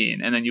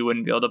 15 and then you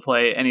wouldn't be able to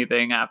play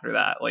anything after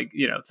that.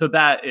 So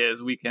that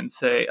is, we can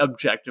say,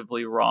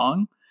 objectively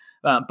wrong.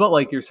 But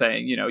like you're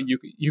saying,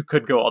 you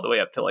could go all the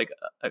way up to like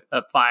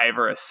a 5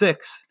 or a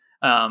 6.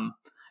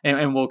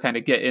 And we'll kind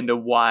of get into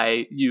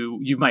why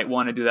you might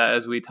want to do that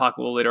as we talk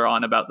a little later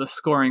on about the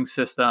scoring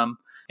system.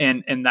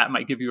 And that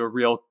might give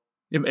you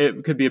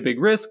it could be a big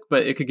risk,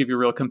 but it could give you a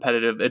real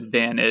competitive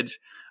advantage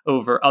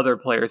over other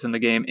players in the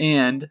game.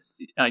 And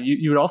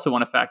you would also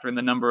want to factor in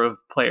the number of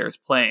players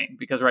playing,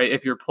 because right,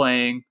 if you're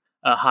playing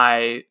a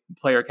high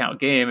player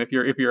count game, if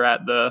you're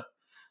at the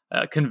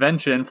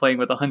convention playing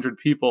with 100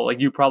 people,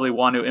 like you probably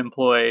want to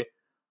employ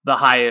the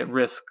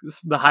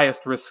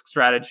highest risk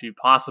strategy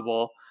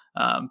possible,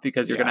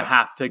 because you're going to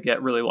have to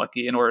get really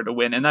lucky in order to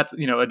win. And that's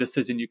a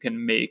decision you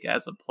can make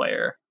as a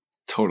player.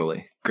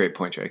 Totally. Great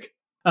point, Jake.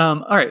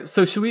 All right.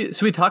 So should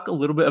we talk a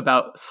little bit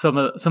about some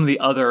of the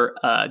other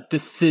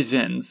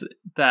decisions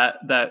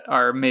that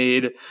are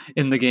made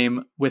in the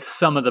game with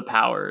some of the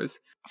powers?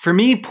 For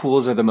me,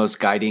 pools are the most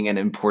guiding and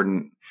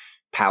important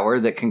power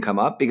that can come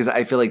up, because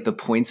I feel like the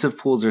points of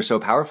pools are so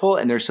powerful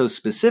and they're so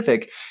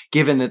specific,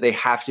 given that they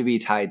have to be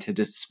tied to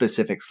just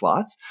specific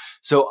slots.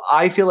 So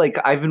I feel like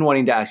I've been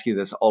wanting to ask you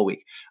this all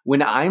week.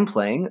 When I'm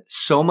playing,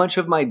 so much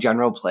of my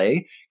general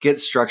play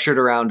gets structured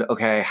around,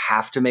 okay, I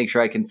have to make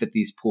sure I can fit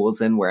these pools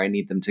in where I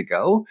need them to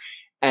go.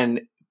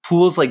 And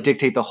pools like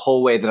dictate the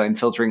whole way that I'm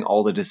filtering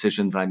all the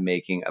decisions I'm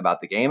making about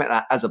the game.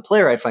 And as a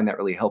player, I find that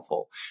really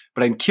helpful.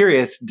 But I'm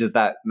curious, does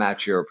that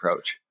match your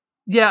approach?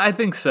 Yeah, I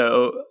think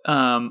so.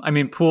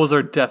 Pools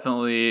are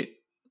definitely,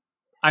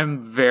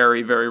 I'm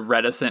very, very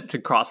reticent to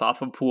cross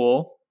off a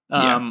pool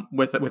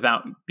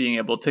without being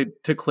able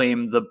to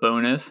claim the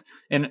bonus.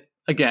 And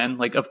again,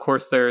 like, of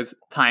course, there's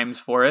times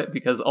for it,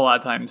 because a lot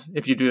of times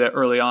if you do that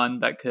early on,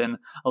 that can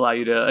allow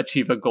you to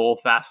achieve a goal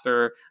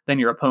faster than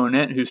your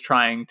opponent, who's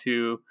trying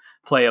to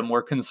play a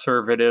more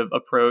conservative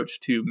approach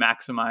to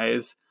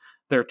maximize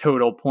their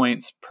total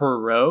points per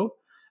row.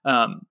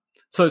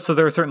 So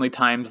there are certainly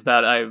times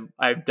that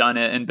I've done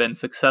it and been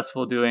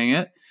successful doing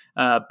it.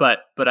 But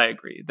I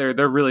agree,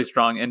 they're really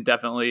strong, and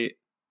definitely,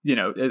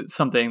 it's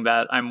something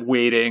that I'm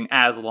waiting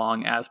as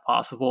long as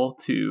possible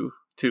to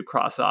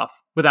cross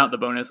off without the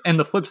bonus. And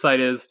the flip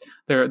side is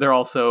they're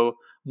also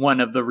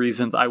one of the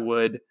reasons I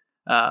would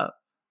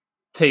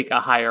take a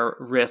higher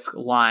risk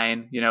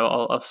line.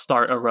 I'll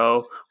start a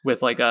row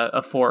with like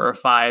a 4 or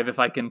 5 if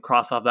I can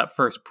cross off that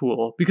first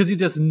pool, because you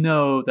just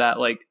know that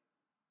like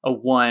a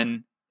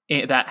 1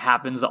 that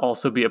happens to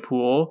also be a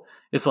pool,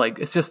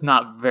 it's just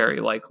not very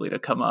likely to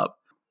come up.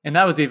 And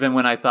that was even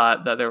when I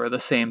thought that there were the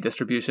same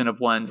distribution of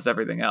 1s as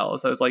everything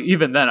else. I was like,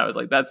 even then I was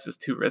like, that's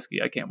just too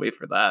risky. I can't wait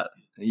for that.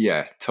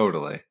 Yeah,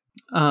 totally.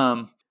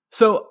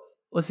 So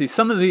let's see,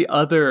 some of the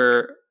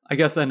other, I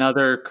guess,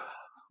 another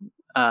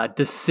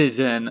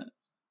decision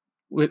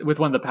with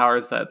one of the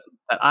powers that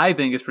I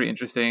think is pretty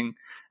interesting,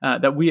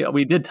 that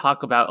we did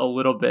talk about a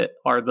little bit,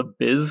 are the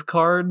biz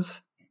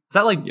cards. Is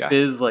that like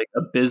biz, like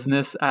a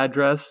business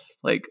address?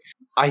 Like,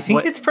 I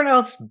think it's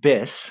pronounced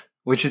bis,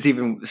 which is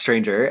even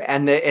stranger.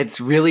 And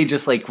it's really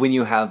just like when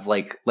you have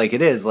like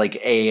it is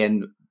like A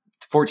and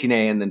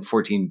 14A and then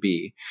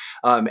 14B.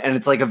 And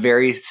it's like a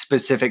very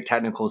specific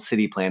technical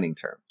city planning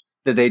term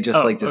that they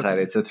just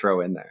decided to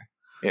throw in there.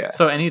 Yeah.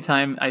 So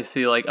anytime I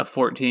see like a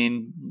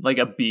 14, like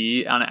a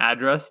B on an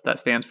address, that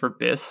stands for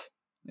bis.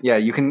 Yeah,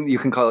 you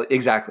can call it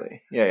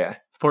exactly. Yeah.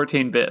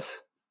 14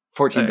 bis.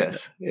 14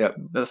 bis. Yep.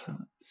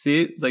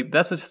 See, like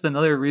that's just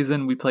another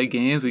reason we play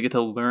games. We get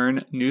to learn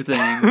new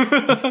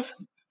things.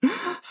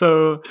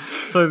 So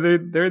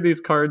there are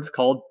these cards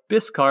called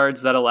bis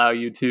cards that allow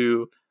you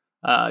to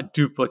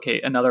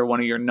duplicate another one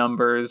of your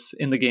numbers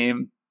in the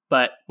game,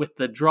 but with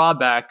the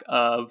drawback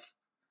of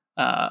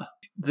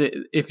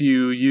if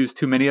you use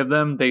too many of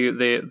them,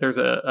 there's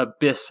a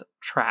bis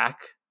track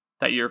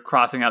that you're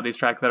crossing out, these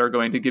tracks that are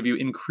going to give you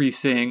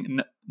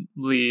increasingly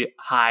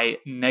high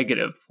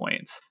negative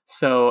points.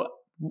 So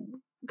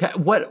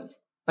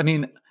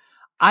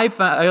I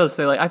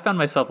found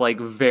myself like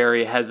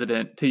very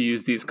hesitant to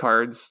use these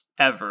cards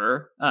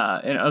ever,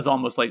 and it was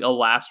almost like a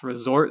last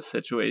resort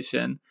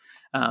situation.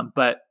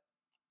 But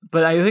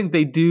I think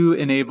they do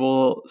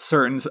enable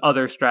certain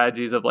other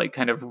strategies of like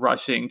kind of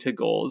rushing to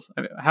goals.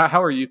 I mean,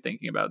 how are you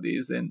thinking about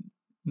these in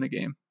the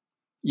game?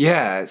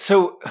 Yeah,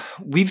 so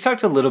we've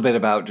talked a little bit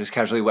about, just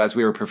casually as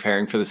we were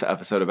preparing for this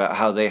episode, about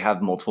how they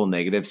have multiple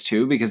negatives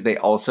too, because they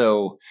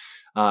also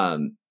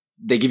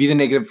they give you the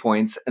negative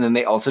points, and then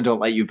they also don't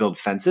let you build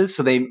fences,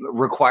 so they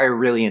require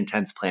really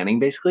intense planning.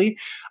 Basically,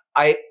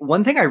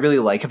 one thing I really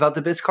like about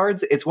the bis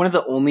cards, it's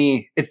the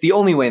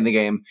only way in the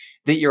game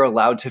that you're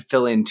allowed to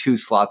fill in 2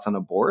 slots on a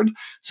board.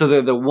 So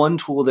they're the one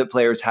tool that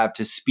players have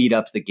to speed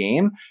up the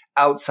game,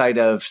 outside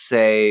of,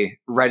 say,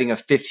 writing a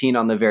 15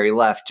 on the very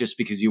left just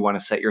because you want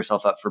to set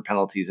yourself up for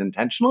penalties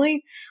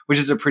intentionally, which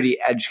is a pretty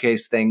edge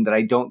case thing that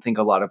I don't think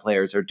a lot of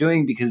players are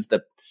doing, because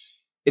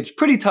it's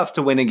pretty tough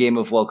to win a game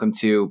of Welcome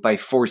To by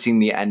forcing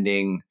the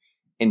ending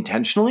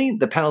intentionally.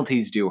 The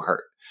penalties do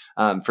hurt.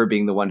 For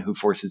being the one who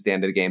forces the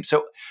end of the game.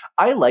 So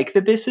I like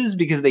the bisses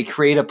because they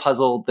create a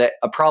problem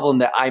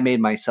that I made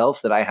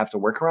myself that I have to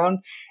work around,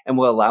 and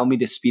will allow me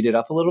to speed it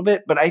up a little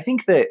bit. But I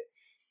think that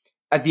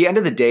at the end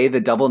of the day, the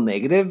double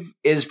negative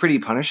is pretty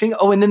punishing.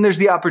 Oh, and then there's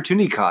the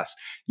opportunity cost.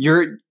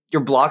 You're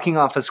blocking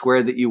off a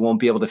square that you won't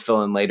be able to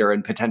fill in later,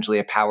 and potentially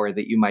a power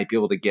that you might be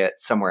able to get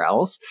somewhere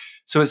else.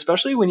 So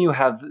especially when you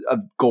have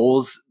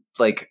goals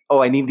like,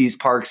 oh, I need these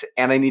parks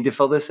and I need to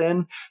fill this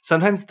in,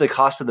 sometimes the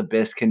cost of the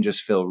bis can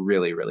just feel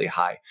really, really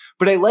high.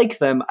 But I like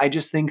them. I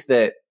just think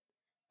that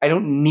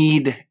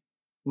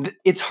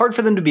it's hard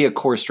for them to be a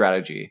core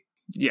strategy.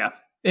 Yeah.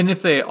 And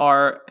if they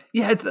are,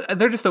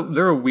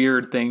 they're a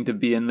weird thing to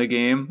be in the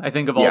game. I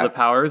think of all the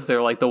powers,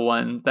 they're like the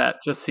one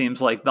that just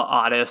seems like the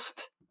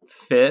oddest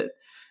fit.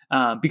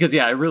 Because it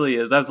really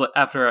is. I was like,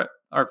 after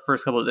our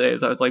first couple of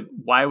days, I was like,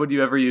 why would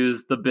you ever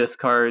use the bis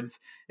cards?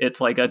 It's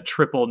like a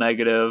triple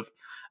negative.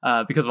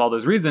 Because of all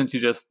those reasons you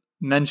just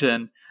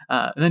mentioned.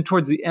 And then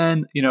towards the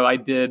end, I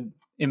did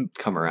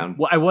come around.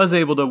 I was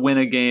able to win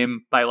a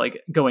game by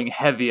like going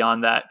heavy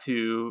on that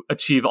to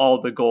achieve all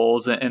the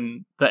goals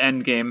and the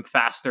end game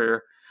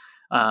faster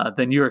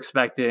than you were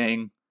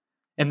expecting.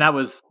 And that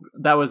was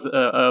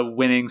a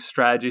winning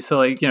strategy. So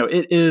like,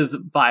 it is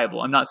viable.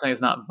 I'm not saying it's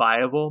not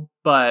viable,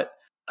 but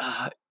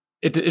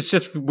it's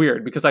just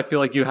weird because I feel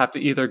like you have to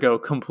either go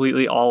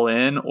completely all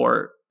in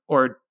or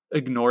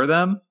ignore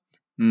them.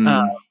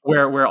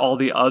 Where all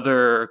the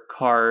other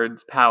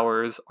cards,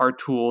 powers are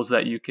tools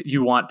that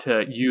you want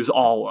to use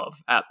all of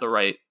at the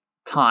right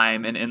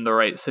time and in the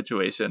right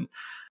situation,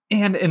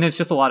 and it's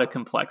just a lot of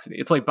complexity.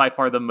 It's like by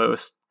far the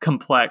most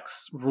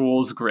complex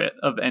rules grid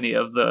of any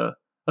of the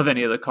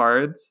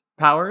cards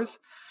powers.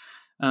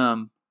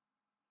 So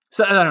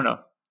I don't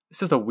know.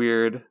 It's just a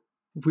weird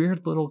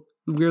little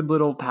weird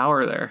little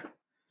power there.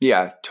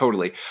 Yeah,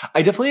 totally.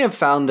 I definitely have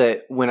found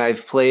that when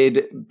I've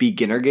played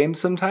beginner games,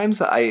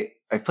 sometimes I've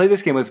played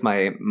this game with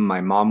my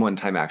mom one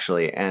time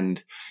actually,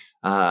 and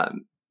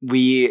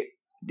we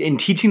in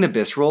teaching the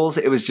BIS rolls,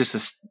 it was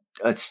just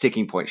a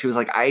sticking point. She was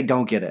like, "I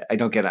don't get it. I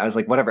don't get it." I was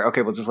like, "Whatever.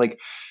 Okay, we'll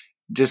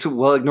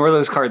we'll ignore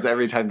those cards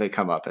every time they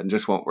come up and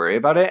just won't worry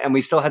about it." And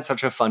we still had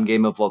such a fun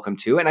game of Welcome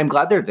To, and I'm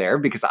glad they're there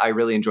because I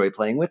really enjoy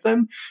playing with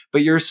them.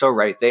 But you're so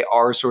right. They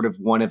are sort of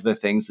one of the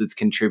things that's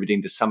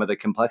contributing to some of the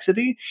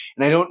complexity.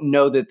 And I don't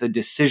know that the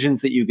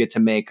decisions that you get to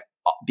make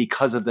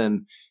because of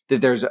them,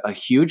 that there's a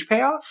huge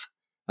payoff.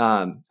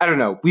 I don't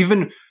know.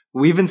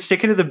 We've been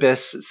sticking to the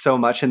BIS so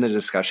much in the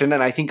discussion,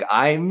 and I think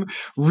I'm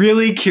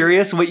really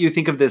curious what you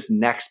think of this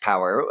next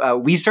power.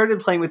 We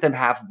started playing with them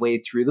halfway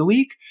through the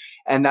week,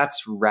 and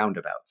that's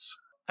roundabouts.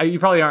 You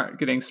probably aren't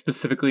getting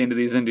specifically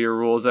into your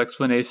rules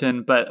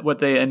explanation, but what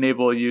they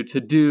enable you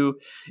to do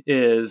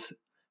is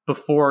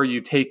before you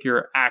take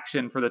your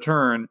action for the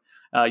turn,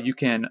 you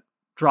can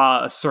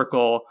draw a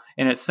circle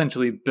and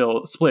essentially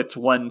splits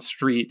one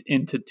street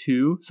into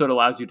two. So it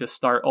allows you to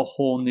start a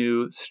whole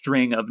new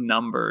string of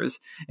numbers.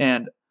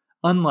 And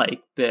unlike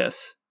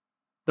this,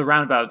 the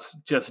roundabouts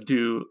just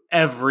do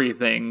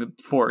everything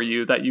for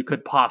you that you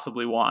could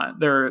possibly want.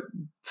 They're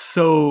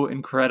so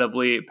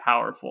incredibly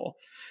powerful.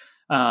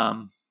 So,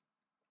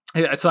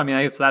 I mean,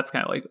 I guess that's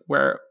kind of like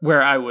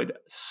where I would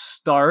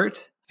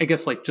start. I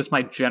guess like just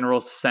my general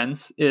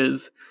sense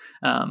is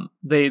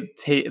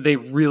they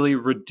really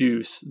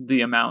reduce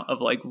the amount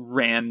of like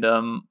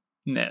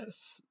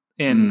randomness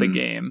in the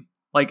game.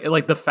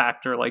 Like the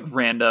factor like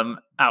random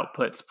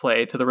outputs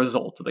play to the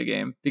result of the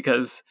game,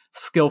 because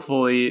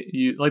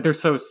skillfully they're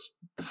so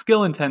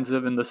skill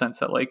intensive in the sense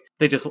that like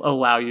they just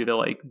allow you to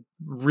like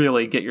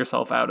really get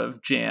yourself out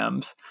of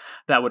jams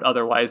that would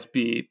otherwise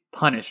be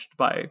punished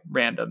by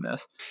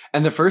randomness.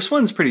 And the first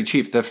one's pretty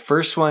cheap. The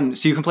first one,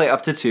 so you can play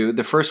up to 2.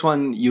 The first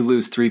one you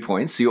lose 3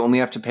 points, so you only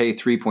have to pay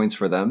 3 points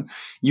for them.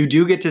 You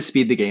do get to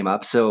speed the game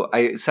up. So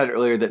I said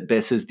earlier that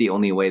BIS is the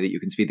only way that you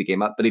can speed the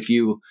game up, but if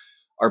you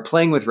are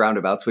playing with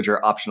roundabouts, which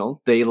are optional,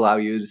 they allow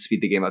you to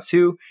speed the game up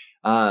too.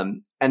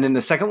 And then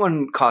the second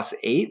one costs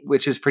 8,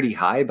 which is pretty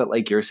high. But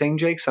like you're saying,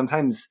 Jake,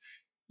 sometimes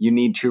you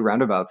need 2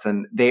 roundabouts,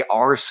 and they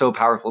are so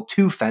powerful.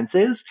 2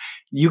 fences,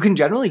 you can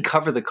generally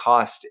cover the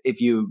cost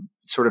if you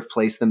sort of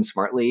place them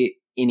smartly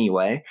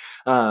anyway.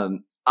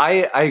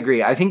 I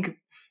agree. I think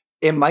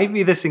it might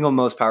be the single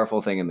most powerful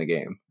thing in the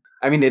game.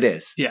 I mean, it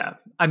is. Yeah.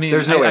 I mean,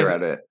 there's no way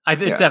around it.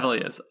 It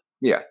definitely is.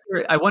 Yeah.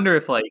 I wonder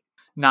if like,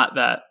 not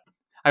that,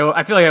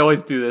 I feel like I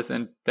always do this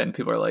and then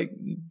people are like,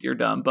 you're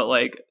dumb. But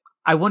like,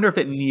 I wonder if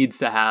it needs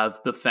to have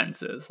the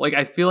fences. Like,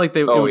 I feel like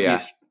it would be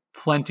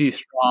plenty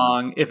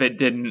strong if it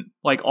didn't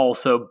like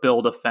also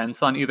build a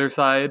fence on either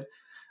side,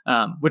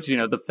 which,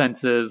 the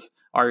fences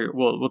are,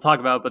 we'll talk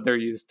about, but they're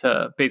used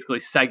to basically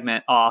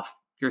segment off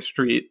your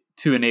street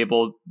to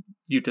enable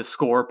you to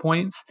score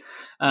points.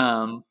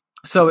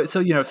 So it's,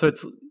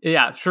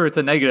 sure, it's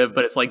a negative,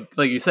 but it's like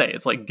you say,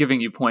 it's like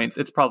giving you points.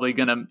 It's probably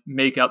going to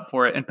make up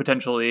for it, and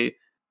potentially,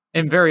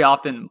 and very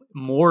often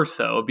more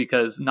so,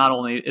 because not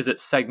only is it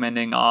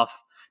segmenting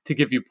off to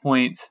give you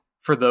points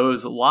for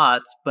those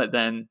lots, but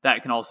then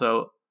that can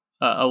also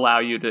allow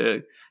you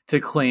to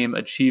claim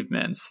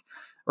achievements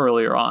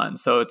earlier on.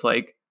 So it's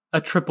like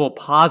a triple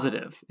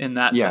positive in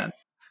that sense.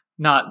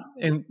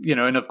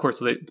 And of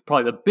course,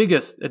 probably the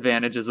biggest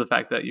advantage is the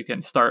fact that you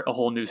can start a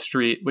whole new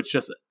street, which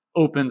just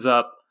opens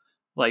up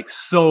like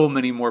so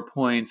many more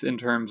points in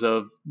terms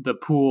of the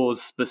pools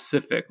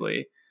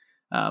specifically.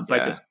 By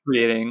just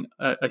creating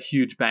a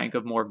huge bank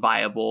of more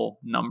viable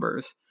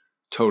numbers.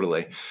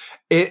 Totally.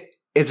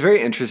 It's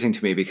very interesting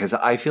to me because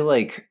I feel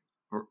like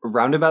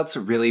roundabouts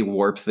really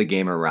warp the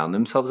game around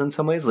themselves in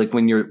some ways. Like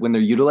when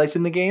they're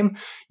utilizing the game,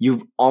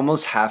 you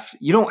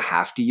don't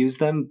have to use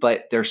them,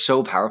 but they're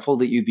so powerful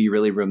that you'd be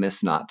really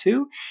remiss not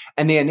to.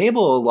 And they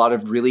enable a lot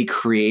of really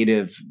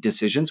creative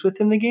decisions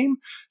within the game.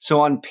 So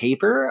on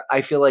paper,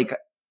 I feel like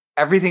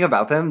everything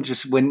about them,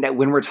 just when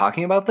we're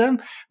talking about them,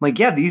 I'm like,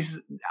 yeah,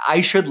 I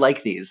should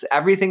like these.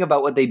 Everything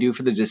about what they do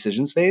for the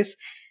decision space,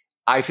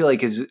 I feel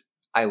like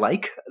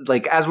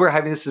like as we're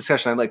having this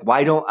discussion, I'm like,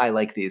 why don't I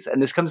like these?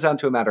 And this comes down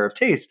to a matter of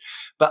taste.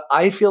 But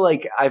I feel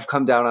like I've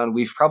come down on,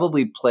 we've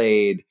probably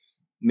played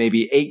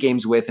maybe 8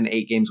 games with and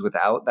 8 games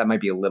without. That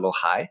might be a little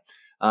high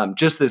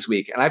just this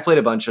week. And I've played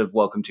a bunch of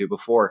Welcome To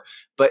before.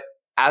 But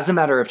as a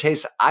matter of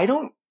taste, I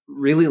don't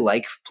really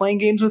like playing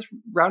games with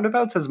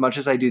roundabouts as much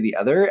as I do the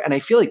other. And I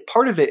feel like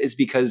part of it is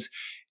because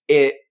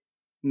it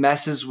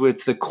messes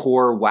with the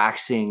core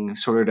waxing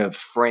sort of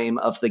frame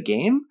of the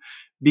game,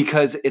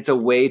 because it's a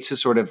way to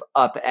sort of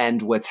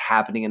upend what's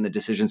happening in the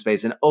decision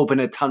space and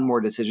open a ton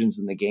more decisions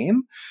in the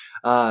game.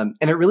 And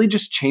it really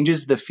just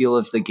changes the feel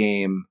of the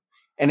game.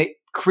 And it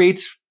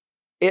creates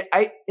it.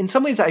 In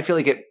some ways, I feel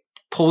like it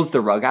pulls the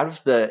rug out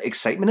of the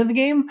excitement of the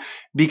game,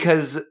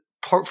 because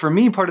part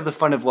of the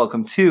fun of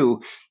Welcome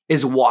To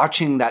is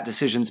watching that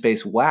decision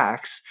space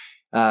wax.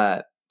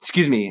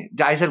 Excuse me,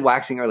 I said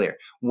waxing earlier.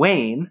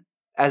 Wane,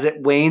 as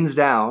it wanes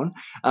down.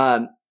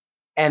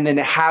 and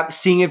then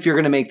seeing if you're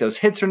going to make those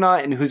hits or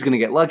not, and who's going to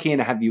get lucky,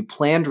 and have you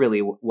planned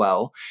really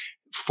well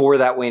for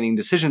that waning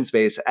decision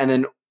space. And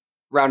then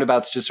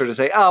roundabouts just sort of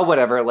say, oh,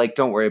 whatever, like,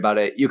 don't worry about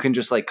it. You can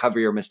just like cover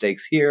your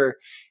mistakes here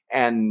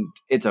and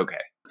it's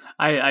okay.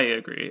 I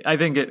agree. I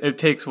think it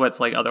takes what's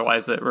like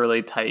otherwise a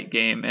really tight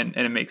game and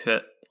it makes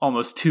it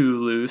almost too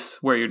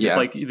loose, where you're just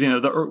like,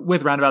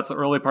 with roundabouts, the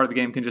early part of the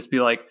game can just be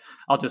like,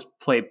 I'll just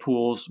play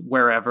pools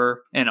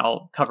wherever and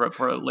I'll cover up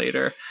for it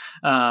later.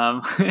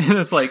 And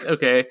it's like,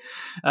 okay,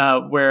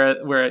 where,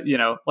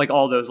 like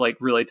all those like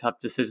really tough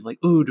decisions, like,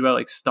 ooh, do I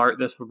like start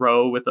this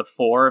row with a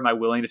 4? Am I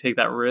willing to take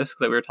that risk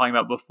that we were talking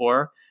about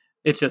before?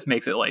 It just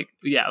makes it like,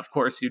 yeah, of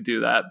course you do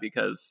that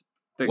because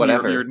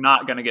you're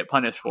not going to get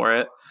punished for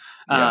it.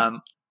 Yeah.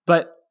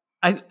 But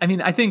I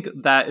mean, I think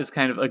that is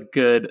kind of a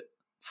good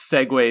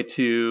segue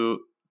to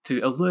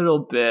a little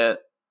bit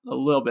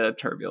of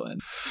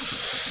turbulence.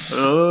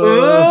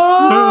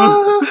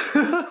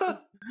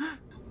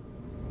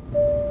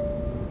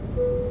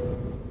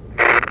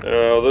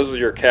 This is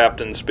your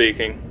captain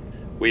speaking.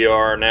 We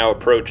are now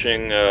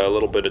approaching a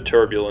little bit of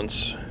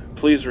turbulence.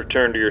 Please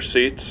return to your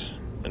seats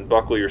and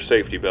buckle your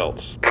safety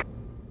belts.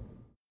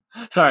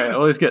 Sorry, I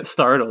always get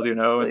startled,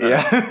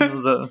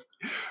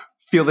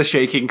 Feel the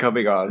shaking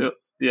coming on.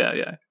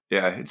 Yeah.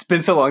 It's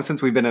been so long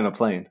since we've been in a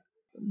plane.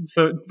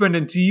 So,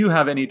 Brendan, do you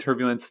have any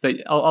turbulence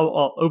that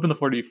I'll open the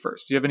floor to you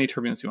first? Do you have any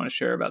turbulence you want to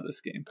share about this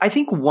game? I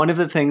think one of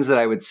the things that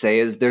I would say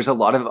is there's a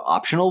lot of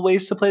optional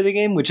ways to play the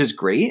game, which is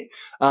great.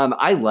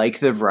 I like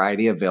the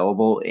variety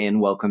available in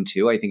Welcome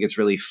To. I think it's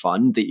really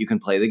fun that you can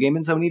play the game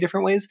in so many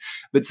different ways,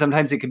 but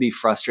sometimes it can be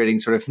frustrating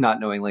sort of not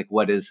knowing like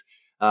what is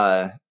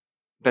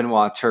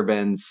Benoit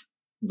Turbin's.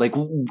 Like,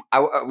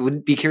 I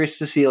would be curious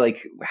to see,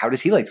 like, how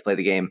does he like to play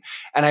the game?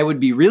 And I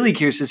would be really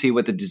curious to see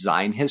what the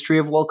design history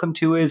of Welcome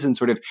To is, and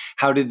sort of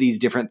how did these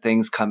different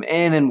things come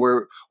in, and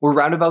were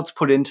roundabouts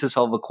put in to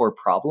solve a core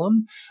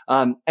problem?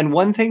 And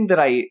one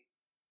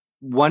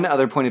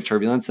other point of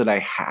turbulence that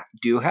I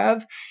do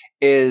have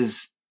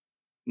is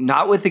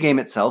not with the game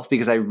itself,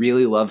 because I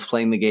really love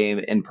playing the game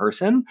in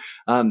person,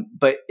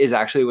 but is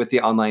actually with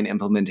the online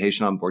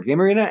implementation on Board Game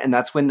Arena, and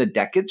that's when the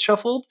deck gets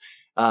shuffled.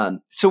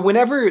 So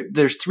whenever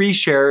there's 3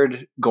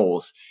 shared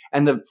goals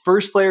and the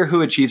first player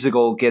who achieves a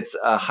goal gets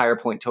a higher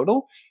point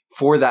total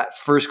for that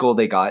first goal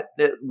they got,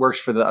 it works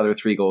for the other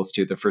 3 goals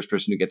too, the first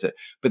person who gets it.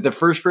 But the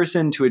first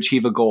person to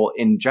achieve a goal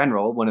in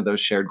general, one of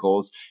those shared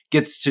goals,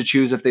 gets to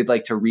choose if they'd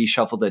like to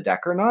reshuffle the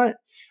deck or not.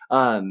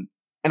 And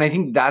I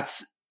think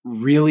that's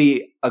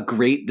really a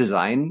great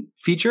design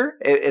feature.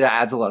 It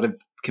adds a lot of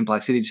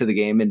complexity to the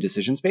game and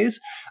decision space.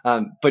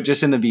 But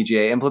just in the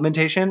BGA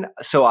implementation,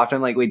 so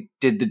often like, wait,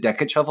 did the deck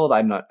get shuffled?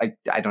 I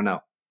don't know.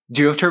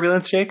 Do you have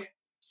turbulence, Jake?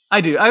 I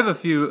do. I have a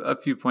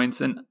few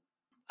points, and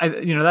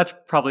that's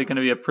probably going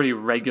to be a pretty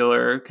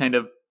regular kind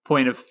of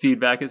point of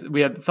feedback. Is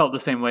we had felt the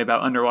same way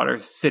about Underwater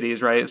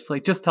Cities, right? It's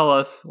like, just tell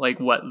us like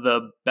what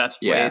the best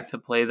way to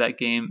play the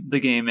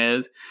game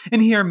is.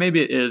 And here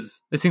maybe it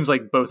is. It seems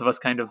like both of us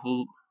kind of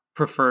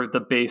prefer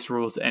the base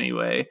rules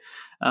anyway.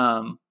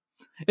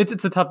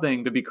 It's a tough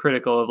thing to be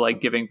critical of like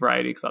giving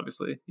variety, because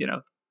obviously,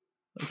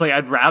 it's like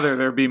I'd rather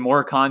there be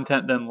more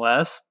content than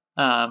less.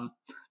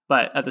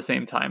 But at the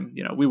same time,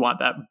 we want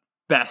that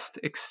best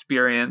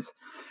experience.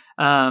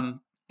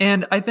 And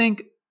I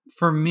think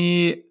for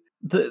me,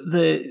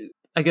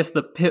 I guess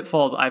the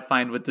pitfalls I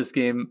find with this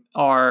game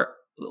are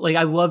like,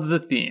 I love the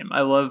theme.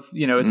 I love,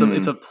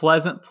 it's a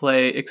pleasant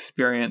play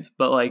experience,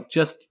 but like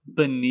just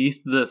beneath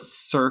the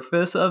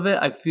surface of it,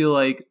 I feel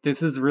like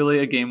this is really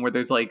a game where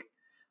there's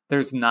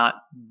not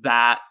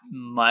that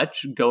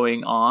much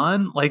going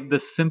on. Like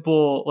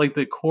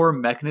the core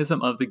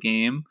mechanism of the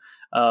game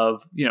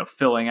of,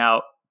 filling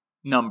out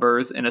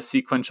numbers in a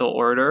sequential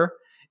order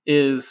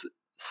is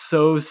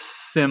so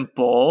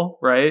simple,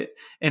 right?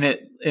 And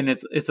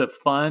it's a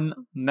fun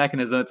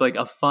mechanism. It's like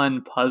a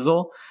fun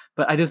puzzle,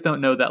 but I just don't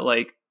know that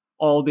like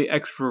all the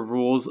extra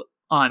rules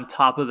on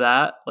top of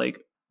that, like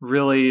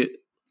really,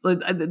 like,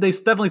 they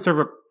definitely serve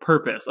a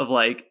purpose of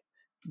like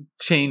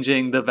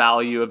changing the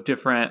value of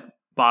different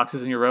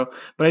boxes in your row,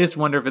 but I just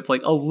wonder if it's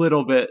like a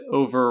little bit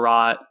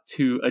overwrought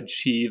to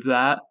achieve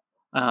that,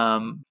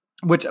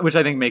 which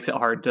I think makes it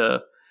hard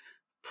to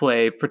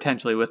play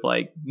potentially with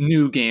like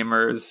new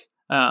gamers,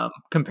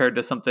 compared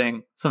to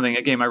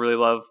a game I really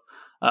love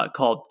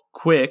called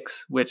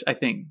Quicks, which I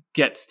think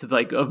gets to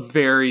like a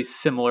very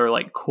similar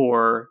like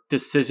core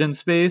decision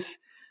space,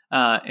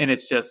 and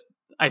it's just,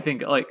 I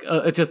think like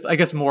it's just, I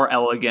guess, more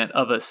elegant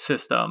of a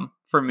system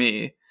for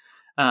me.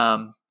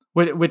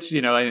 Which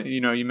you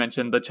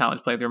mentioned the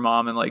challenge playing with your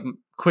mom, and like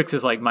Quicks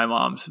is like my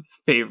mom's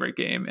favorite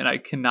game, and I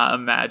cannot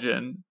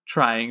imagine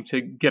trying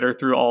to get her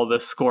through all the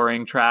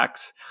scoring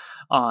tracks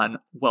on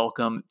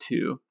Welcome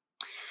To.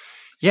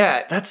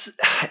 Yeah,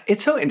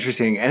 it's so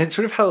interesting, and it's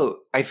sort of how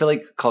I feel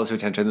like calls to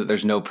attention that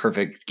there's no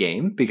perfect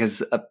game,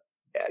 because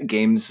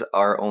games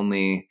are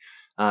only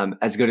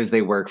as good as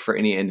they work for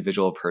any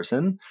individual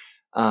person.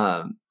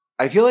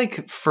 I feel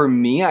like for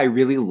me, I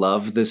really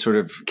love the sort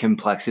of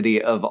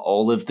complexity of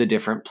all of the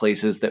different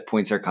places that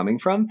points are coming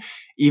from,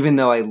 even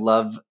though I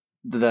love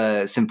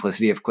the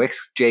simplicity of Qwixx.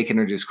 Jake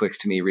introduced Qwixx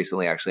to me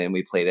recently, actually, and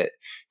we played it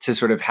to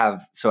sort of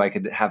so I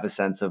could have a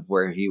sense of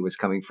where he was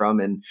coming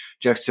from and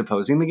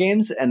juxtaposing the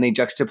games, and they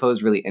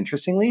juxtapose really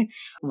interestingly.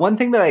 One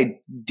thing that I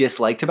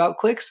disliked about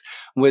Qwixx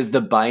was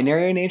the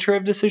binary nature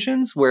of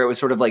decisions, where it was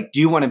sort of like, do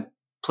you want to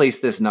place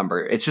this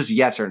number? It's just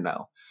yes or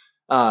no.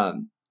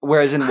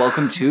 Whereas in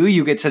Welcome 2,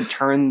 you get to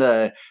turn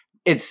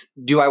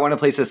do I want to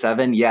place a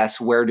 7? Yes.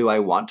 Where do I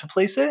want to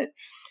place it?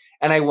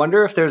 And I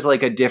wonder if there's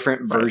like a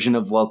different version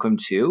of Welcome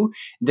 2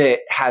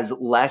 that has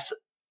less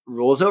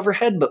rules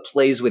overhead, but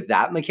plays with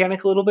that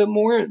mechanic a little bit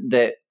more,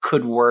 that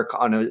could work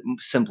on a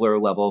simpler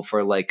level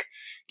for like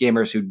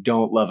gamers who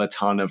don't love a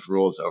ton of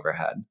rules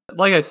overhead.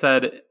 Like I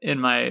said in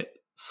my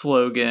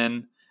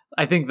slogan,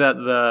 I think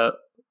that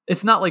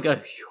it's not like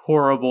a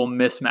horrible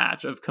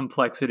mismatch of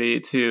complexity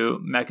to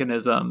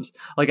mechanisms.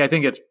 Like, I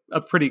think it's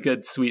a pretty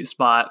good sweet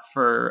spot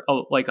for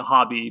like a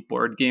hobby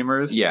board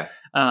gamers. Yeah.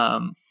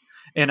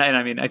 And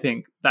I mean, I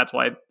think that's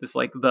why it's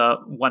like the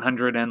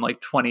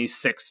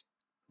 126th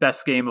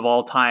best game of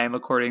all time,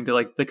 according to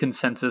like the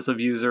consensus of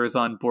users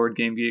on Board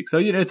Game Geek. So,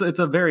 it's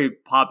a very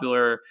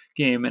popular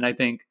game. And I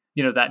think,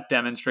 that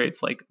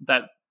demonstrates like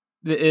that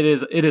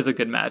it is a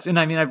good match. And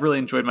I mean, I've really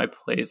enjoyed my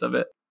plays of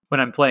it. When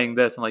I'm playing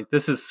this, I'm like,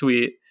 this is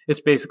sweet. It's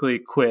basically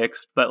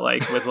Qwixx, but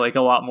like with like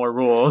a lot more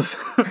rules,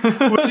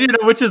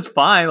 which is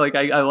fine. Like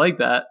I like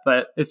that,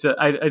 but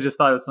I just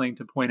thought it was something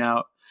to point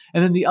out.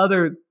 And then the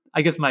other,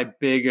 I guess my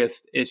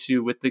biggest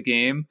issue with the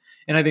game,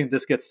 and I think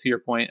this gets to your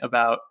point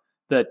about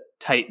the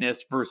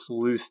tightness versus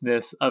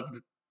looseness of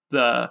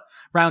the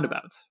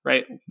roundabouts,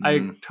 right?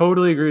 I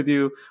totally agree with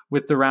you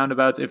with the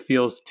roundabouts. It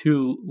feels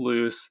too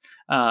loose,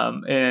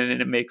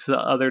 and it makes the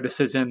other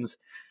decisions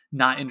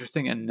not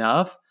interesting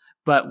enough.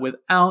 But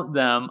without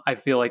them, I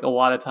feel like a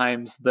lot of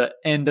times the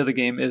end of the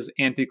game is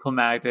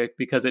anticlimactic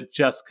because it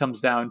just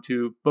comes down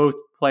to both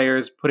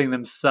players putting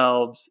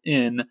themselves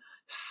in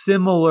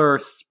similar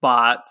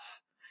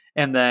spots.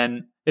 And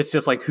then it's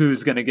just like,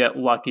 who's going to get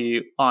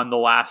lucky on the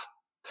last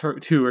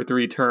 2 or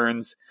 3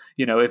 turns.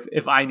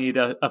 If I need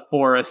a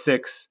 4, a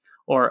 6,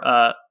 or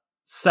a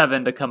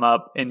 7 to come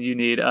up and you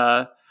need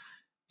a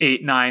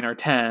 8, 9, or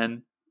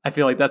 10, I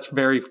feel like that's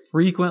very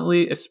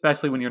frequently,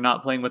 especially when you're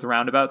not playing with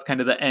roundabouts, kind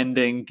of the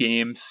ending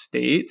game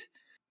state.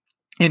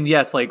 And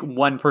yes, like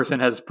one person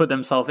has put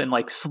themselves in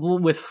like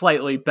with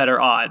slightly better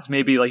odds.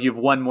 Maybe like you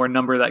have one more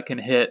number that can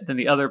hit than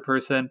the other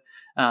person.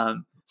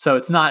 So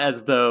it's not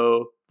as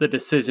though the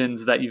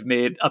decisions that you've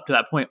made up to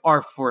that point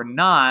are for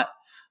naught,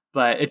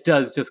 but it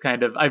does just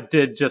I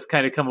did just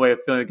kind of come away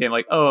with feeling the game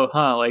like,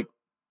 like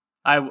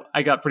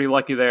I got pretty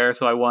lucky there,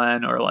 so I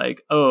won, or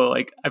like,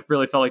 I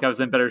really felt like I was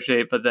in better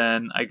shape, but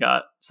then I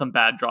got some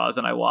bad draws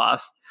and I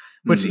lost.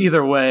 Which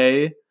either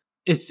way,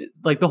 it's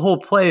like the whole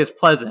play is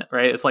pleasant,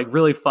 right? It's like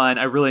really fun.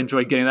 I really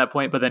enjoyed getting that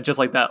point, but then just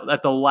like that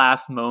at the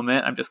last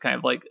moment, I'm just kind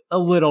of like a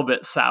little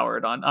bit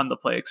soured on the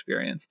play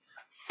experience.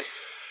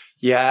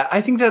 Yeah,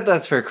 I think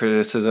that's fair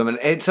criticism, and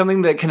it's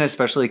something that can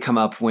especially come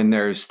up when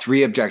there's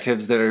 3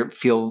 objectives that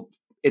feel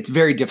it's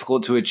very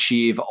difficult to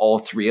achieve all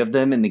 3 of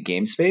them in the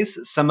game space.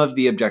 Some of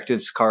the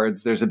objectives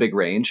cards, there's a big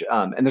range,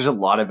 and there's a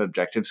lot of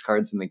objectives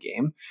cards in the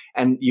game.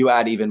 And you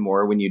add even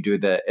more when you do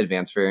the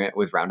advanced variant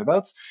with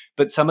roundabouts.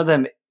 But some of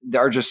them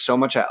are just so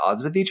much at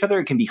odds with each other,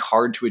 it can be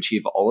hard to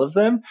achieve all of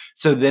them.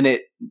 So then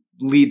it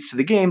leads to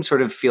the game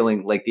sort of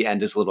feeling like the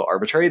end is a little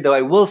arbitrary. Though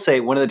I will say,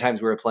 one of the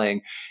times we were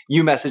playing,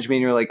 you messaged me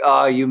and you're like,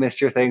 oh, you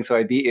missed your thing, so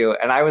I beat you.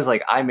 And I was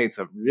like, I made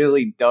some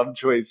really dumb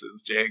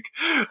choices, Jake,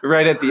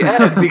 right at the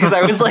end, because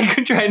I was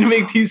like trying to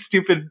make these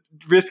stupid,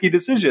 risky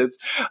decisions.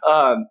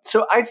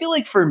 So I feel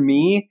like for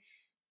me,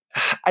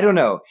 I don't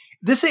know.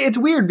 It's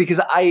weird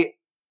because I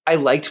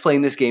liked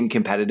playing this game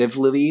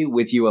competitively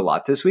with you a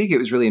lot this week. It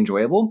was really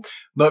enjoyable.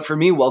 But for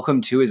me,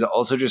 Welcome 2 is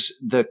also just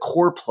the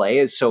core play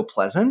is so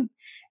pleasant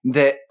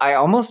that I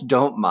almost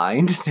don't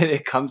mind that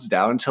it comes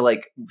down to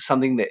like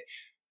something that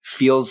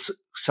feels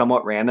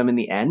somewhat random in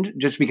the end,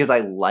 just because I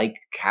like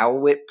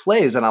how it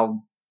plays, and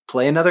I'll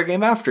play another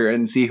game after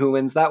and see who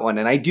wins that one.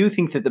 And I do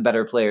think that the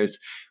better players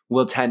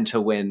will tend to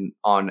win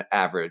on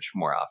average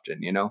more often,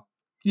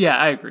 Yeah,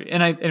 I agree.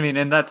 And I mean,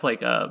 and that's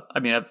like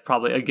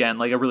probably, again,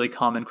 like a really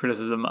common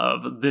criticism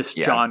of this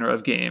genre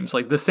of games.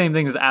 Like the same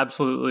thing is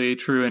absolutely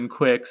true in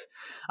Qwixx.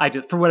 I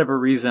just, for whatever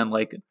reason,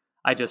 like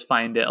I just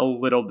find it a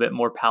little bit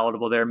more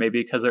palatable there,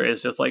 maybe because there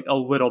is just like a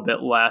little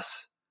bit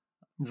less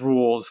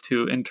rules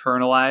to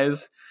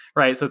internalize,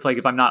 right? So it's like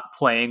if I'm not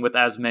playing with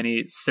as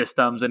many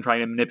systems and trying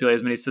to manipulate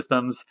as many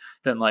systems,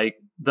 then like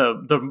the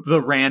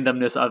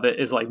randomness of it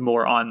is like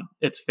more on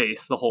its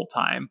face the whole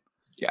time.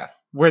 Yeah.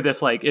 Where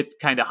this, like, it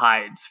kind of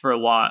hides for a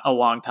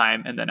long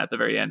time, and then at the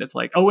very end, it's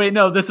like, oh wait,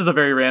 no, this is a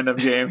very random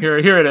game. Here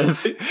it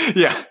is.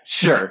 Yeah,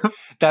 sure,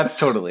 that's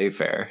totally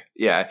fair.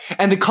 Yeah,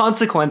 and the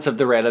consequence of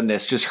the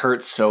randomness just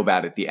hurts so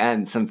bad at the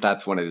end, since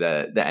that's one of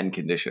the end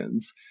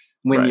conditions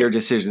when your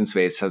decision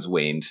space has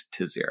waned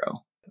to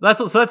 0.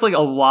 that's like a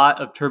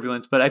lot of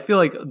turbulence, but I feel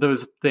like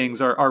those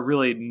things are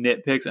really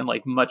nitpicks and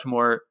like much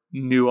more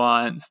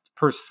nuanced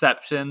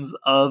perceptions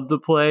of the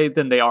play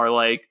than they are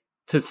like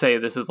to say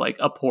this is like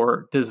a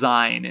poor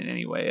design in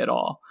any way at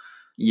all.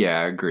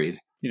 Yeah, agreed.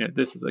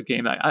 This is a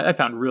game that I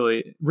found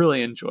really,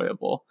 really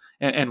enjoyable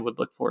and would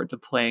look forward to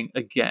playing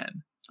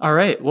again. All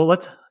right, well,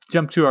 let's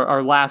jump to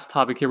our last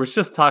topic here, which is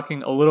just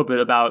talking a little bit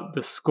about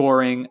the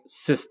scoring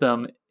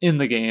system in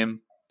the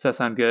game. Does that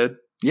sound good?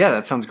 Yeah,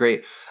 that sounds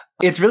great.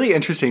 It's really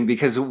interesting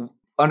because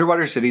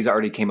Underwater Cities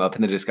already came up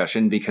in the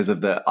discussion because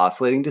of the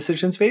oscillating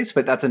decision space,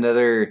 but that's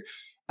another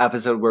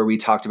episode where we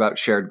talked about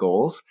shared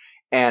goals.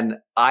 And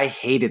I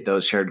hated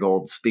those shared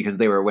goals because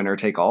they were winner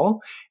take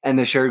all. And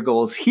the shared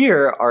goals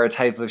here are a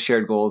type of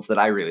shared goals that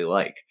I really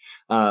like,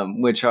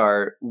 which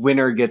are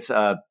winner gets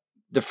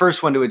the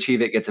first one to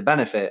achieve it gets a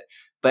benefit,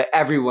 but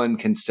everyone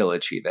can still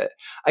achieve it.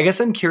 I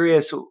guess I'm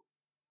curious,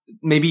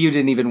 maybe you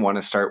didn't even want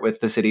to start with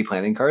the city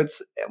planning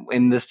cards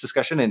in this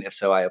discussion. And if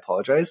so, I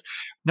apologize.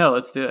 No,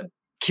 let's do it.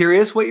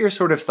 Curious what your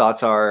sort of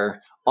thoughts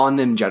are on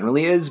them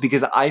generally is,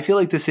 because I feel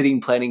like the city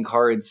planning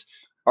cards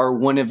are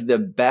one of the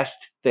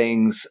best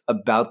things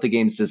about the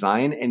game's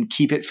design and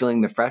keep it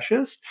feeling the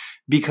freshest,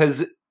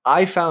 because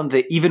I found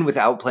that even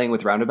without playing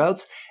with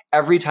roundabouts,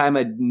 every time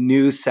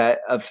we'd start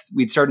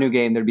a new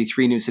game, there'd be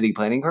 3 new city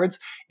planning cards.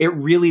 It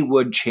really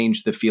would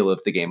change the feel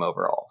of the game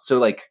overall. So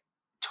like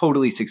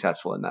totally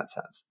successful in that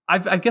sense.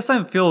 I guess I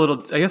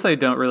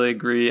don't really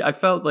agree. I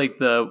felt like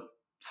the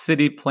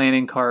city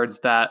planning cards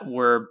that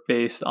were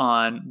based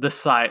on the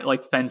site,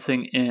 like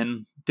fencing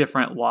in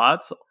different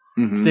lots,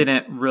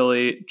 didn't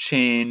really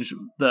change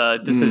the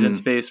decision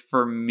space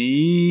for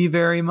me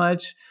very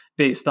much,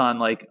 based on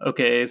like,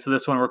 okay, so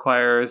this one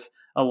requires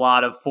a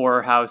lot of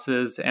 4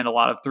 houses and a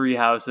lot of 3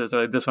 houses,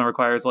 or this one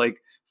requires like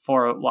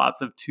 4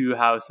 lots of 2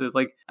 houses.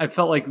 Like I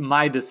felt like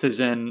my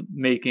decision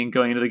making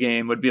going into the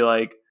game would be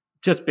like,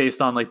 just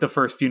based on like the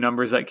first few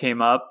numbers that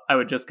came up, I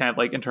would just kind of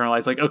like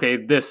internalize like, okay,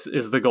 this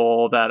is the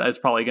goal that is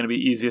probably going to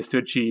be easiest to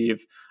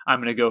achieve. I'm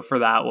going to go for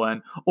that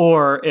one.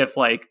 Or if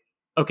like,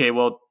 okay,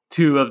 well,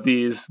 2 of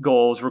these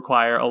goals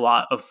require a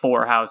lot of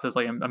 4 houses,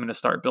 like I'm going to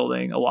start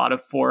building a lot of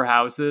 4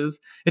 houses.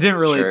 It didn't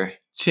really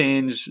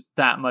change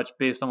that much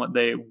based on what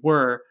they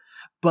were,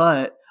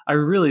 but I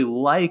really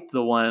liked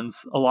the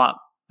ones a lot.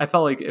 I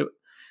felt like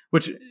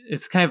which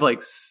it's kind of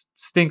like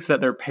stinks that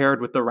they're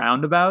paired with the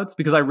roundabouts,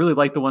 because I really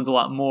like the ones a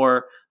lot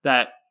more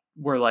that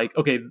were like,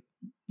 okay,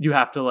 you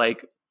have to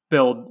like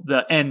build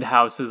the end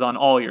houses on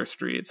all your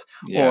streets,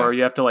 or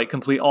you have to like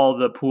complete all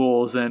the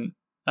pools and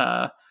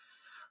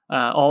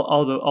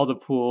all the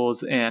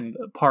pools and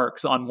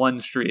parks on one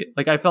street.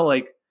 Like I felt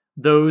like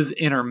those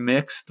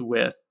intermixed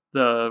with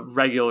the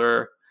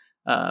regular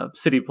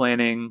city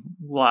planning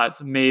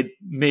lots made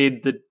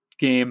the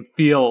game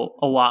feel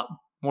a lot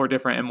more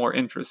different and more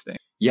interesting.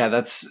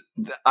 Yeah,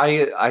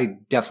 I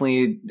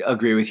definitely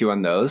agree with you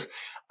on those.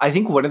 I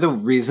think one of the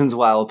reasons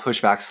why I'll push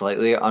back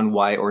slightly on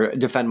why, or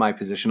defend my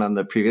position on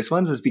the previous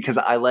ones, is because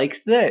I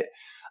liked that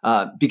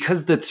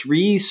because the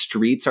 3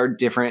 streets are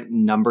different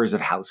numbers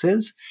of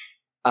houses.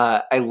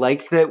 I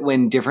like that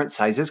when different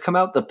sizes come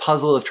out, the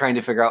puzzle of trying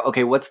to figure out,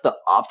 okay, what's the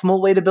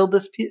optimal way to build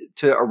this,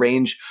 to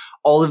arrange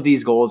all of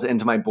these goals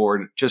into my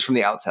board just from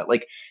the outset.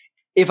 Like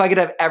if I could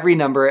have every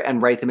number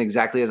and write them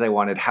exactly as I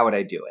wanted, how would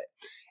I do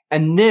it?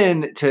 And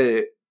then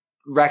to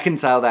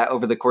reconcile that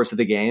over the course of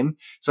the game.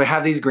 So I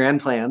have these grand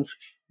plans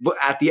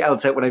at the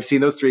outset when I've seen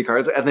those 3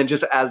 cards, and then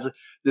just as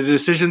the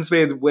decisions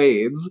made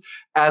wades,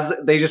 as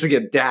they just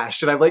get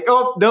dashed, and I'm like,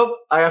 oh, nope,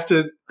 I have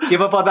to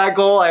give up on that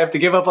goal. I have to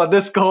give up on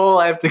this goal.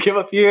 I have to give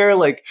up here.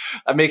 Like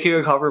I'm making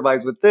a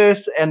compromise with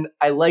this. And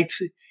I liked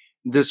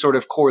the sort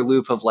of core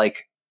loop of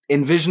like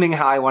envisioning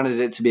how I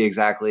wanted it to be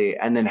exactly,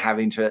 and then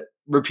having to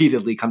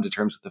repeatedly come to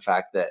terms with the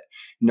fact that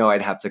no,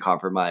 I'd have to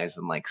compromise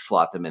and like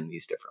slot them in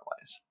these different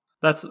ways.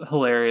 That's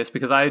hilarious,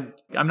 because I'm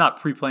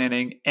not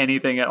pre-planning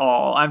anything at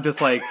all. I'm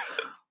just like,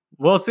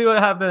 we'll see what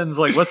happens.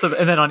 Like,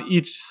 and then on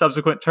each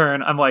subsequent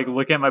turn, I'm like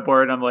looking at my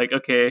board and I'm like,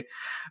 okay,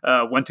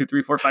 1, 2,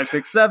 3, 4, 5,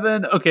 6,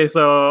 7. Okay,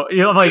 so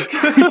I'm like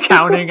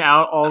counting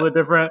out all the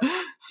different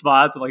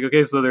spots. I'm like,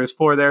 okay, so there's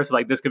 4 there. So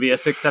like this could be a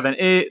 6, 7,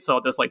 8. So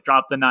I'll just like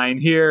drop the 9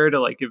 here to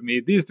like give me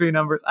these 3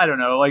 numbers. I don't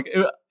know. Like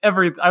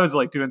I was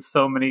like doing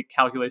so many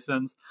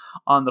calculations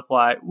on the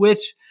fly,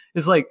 which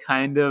is like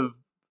kind of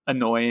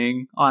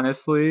annoying,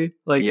 honestly.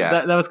 Like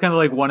that was kind of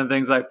like one of the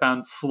things I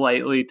found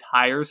slightly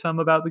tiresome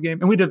about the game.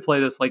 And we did play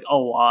this like a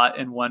lot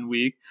in 1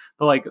 week,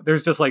 but like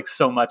there's just like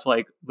so much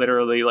like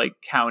literally like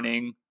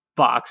counting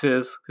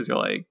boxes, because you're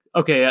like,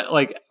 okay,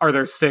 like are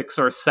there 6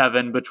 or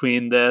 7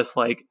 between this?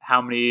 Like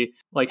how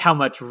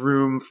much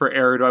room for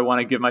error do I want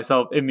to give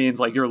myself? It means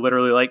like you're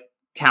literally like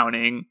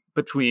counting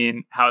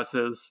between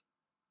houses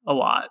a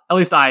lot. At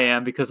least I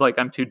am, because like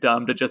I'm too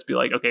dumb to just be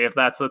like, okay, if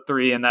that's a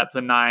 3 and that's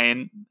a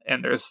 9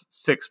 and there's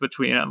 6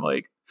 between, I'm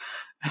like,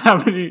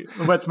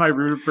 what's my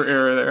room for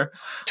error there?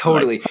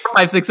 Totally. Like,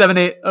 5, 6, 7,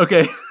 8.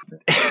 Okay.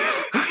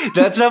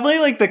 That's definitely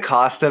like the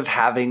cost of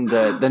having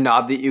the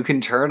knob that you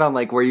can turn on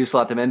like where you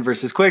slot them in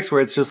versus Quicks,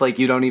 where it's just like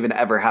you don't even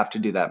ever have to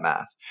do that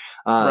math.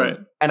 Right.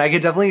 And I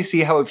could definitely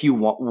see how if you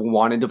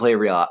wanted to play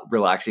a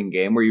relaxing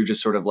game where you're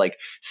just sort of like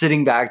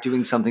sitting back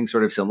doing something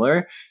sort of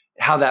similar,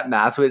 how that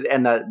math would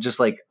end up just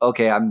like,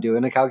 okay, I'm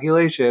doing a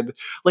calculation.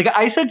 Like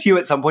I said to you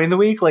at some point in the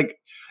week, like,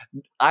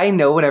 I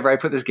know whenever I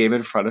put this game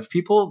in front of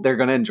people, they're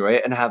going to enjoy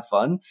it and have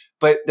fun.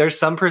 But there's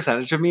some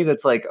percentage of me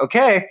that's like,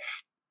 okay,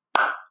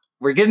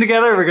 we're getting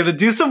together. We're going to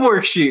do some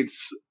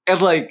worksheets.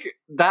 And like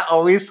that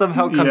always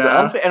somehow comes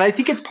up. And I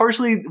think it's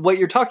partially what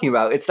you're talking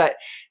about. It's that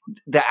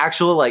the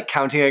actual like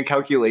counting and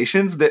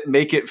calculations that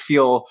make it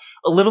feel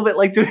a little bit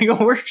like doing a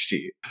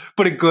worksheet,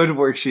 but a good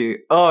worksheet.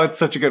 Oh, it's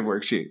such a good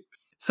worksheet.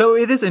 So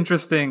it is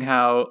interesting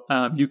how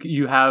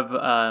you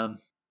have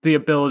the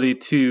ability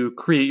to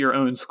create your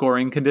own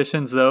scoring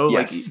conditions, though,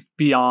 like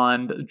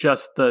beyond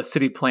just the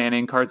city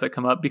planning cards that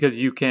come up,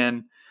 because you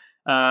can,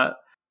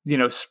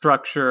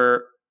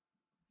 structure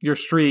your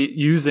street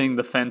using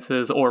the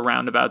fences or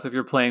roundabouts if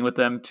you're playing with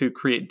them to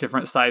create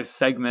different size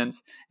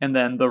segments. And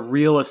then the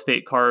real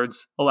estate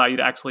cards allow you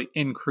to actually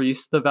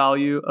increase the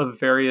value of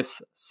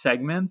various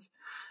segments.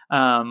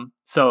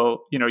 So,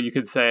 you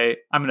could say,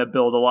 I'm going to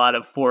build a lot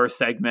of 4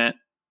 segment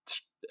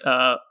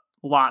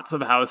lots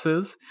of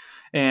houses,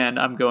 and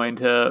I'm going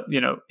to,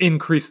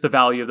 increase the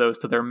value of those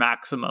to their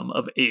maximum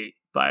of 8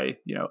 by,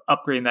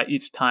 upgrading that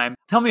each time.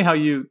 Tell me how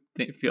you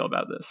feel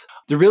about this.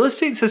 The real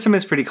estate system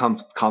is pretty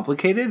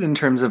complicated in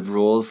terms of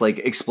rules, like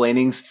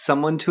explaining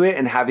someone to it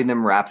and having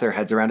them wrap their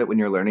heads around it when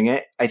you're learning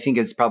it. I think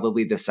is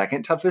probably the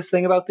second toughest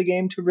thing about the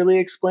game to really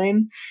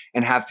explain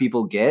and have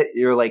people get.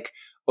 You're like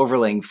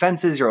overlaying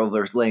fences, you're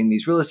overlaying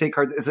these real estate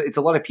cards. It's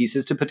a lot of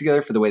pieces to put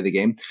together for the way of the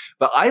game.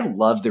 But I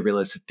love the real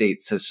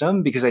estate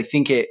system because I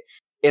think it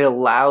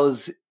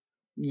allows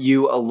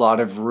you a lot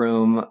of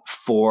room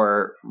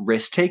for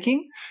risk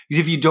taking.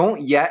 Because if you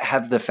don't yet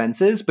have the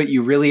fences, but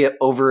you really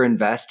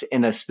overinvest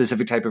in a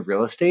specific type of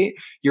real estate,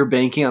 you're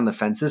banking on the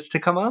fences to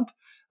come up.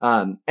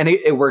 And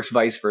it works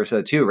vice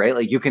versa too, right?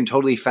 Like you can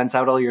totally fence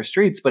out all your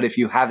streets, but if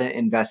you haven't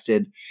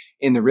invested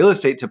in the real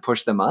estate to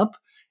push them up,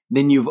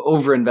 then you've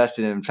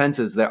overinvested in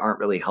fences that aren't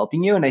really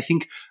helping you. And I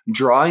think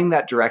drawing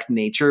that direct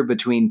nature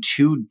between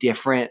 2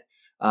 different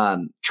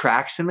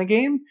tracks in the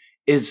game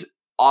is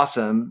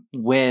awesome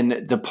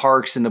when the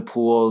parks and the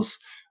pools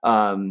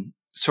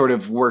sort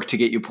of work to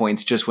get you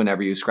points just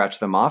whenever you scratch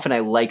them off. And I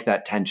like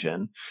that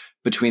tension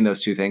between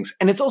those 2 things.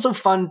 And it's also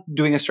fun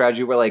doing a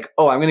strategy where like,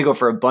 oh, I'm going to go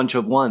for a bunch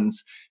of 1s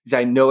because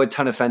I know a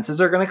ton of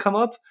fences are going to come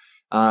up.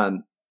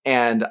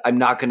 And I'm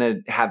not going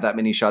to have that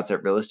many shots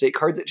at real estate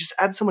cards. It just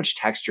adds so much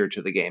texture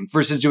to the game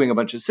versus doing a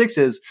bunch of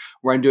 6s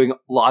where I'm doing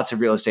lots of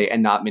real estate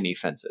and not many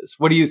fences.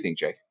 What do you think,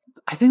 Jake?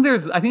 I think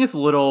it's a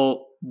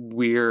little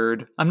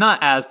weird. I'm not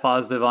as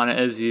positive on it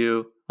as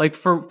you. Like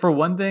for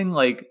one thing,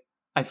 like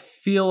I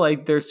feel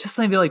like there's just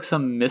maybe like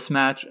some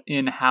mismatch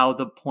in how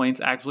the points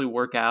actually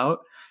work out.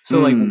 So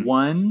like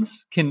 1s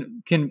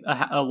can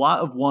a lot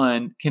of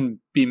 1 can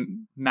be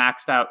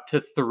maxed out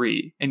to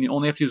 3, and you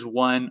only have to use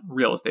 1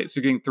 real estate. So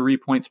you're getting 3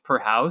 points per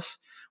house,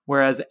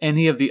 whereas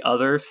any of the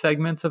other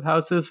segments of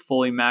houses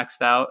fully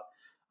maxed out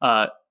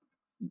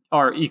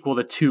are equal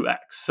to 2x.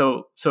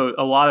 So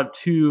a lot of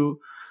 2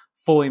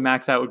 fully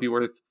maxed out would be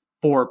worth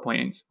 4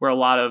 points, where a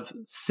lot of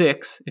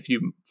 6, if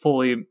you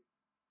fully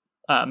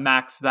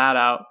max that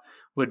out,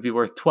 would be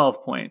worth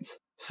 12 points.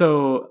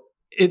 So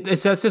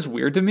that's just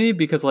weird to me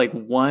because like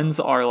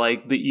 1s are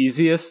like the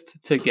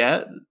easiest to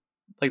get,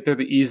 like they're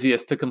the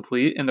easiest to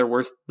complete and they're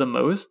worth the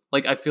most.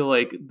 Like I feel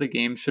like the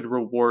game should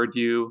reward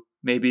you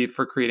maybe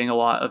for creating a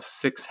lot of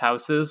 6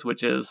 houses,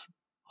 which is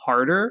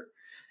harder.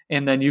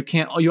 And then you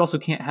also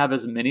can't have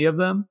as many of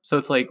them. So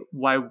it's like,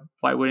 why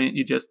wouldn't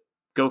you just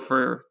go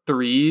for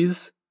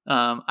 3s?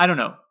 I don't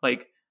know.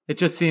 Like it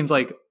just seems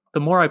like the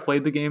more I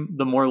played the game,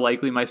 the more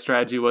likely my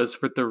strategy was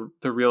for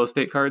the real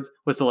estate cards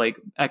was to like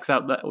X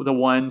out the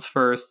 1s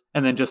first,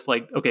 and then just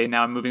like, okay,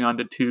 now I'm moving on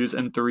to 2s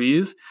and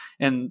 3s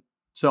and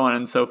so on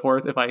and so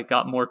forth if I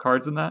got more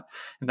cards than that.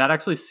 And that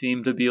actually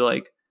seemed to be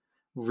like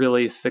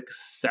really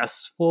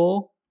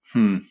successful.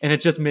 And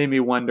it just made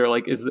me wonder,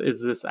 like, is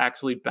this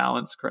actually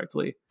balanced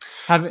correctly?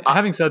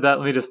 Having said that,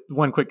 let me just,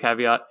 one quick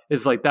caveat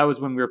is like, that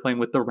was when we were playing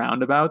with the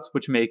roundabouts,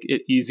 which make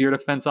it easier to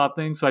fence off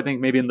things. So I think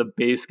maybe in the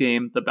base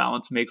game, the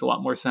balance makes a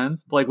lot more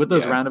sense. But like with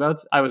those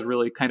roundabouts, I was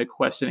really kind of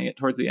questioning it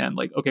towards the end.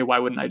 Like, okay, why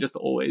wouldn't I just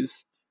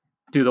always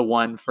do the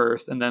 1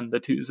 first and then the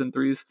 2s and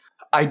 3s?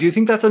 I do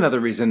think that's another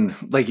reason,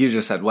 like you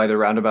just said, why the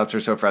roundabouts are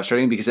so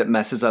frustrating, because it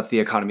messes up the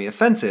economy of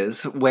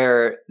fences,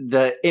 where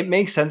it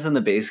makes sense in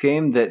the base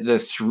game that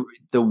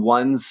the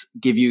 1s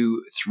give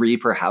you 3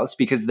 per house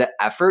because the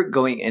effort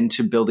going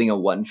into building a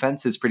 1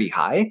 fence is pretty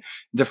high.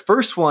 The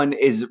first one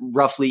is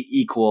roughly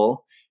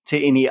equal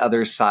to any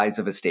other size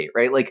of a state,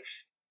 right? Like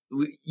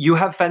you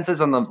have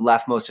fences on the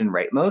leftmost and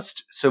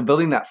rightmost. So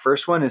building that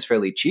first one is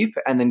fairly cheap.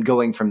 And then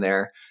going from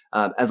there,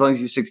 as long as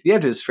you stick to the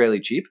edges, is fairly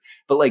cheap.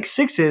 But like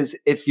 6s,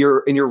 if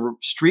you're in your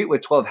street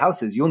with 12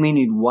 houses, you only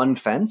need 1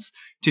 fence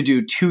to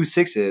do 2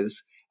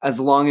 6s as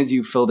long as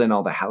you filled in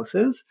all the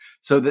houses.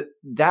 So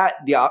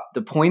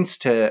the points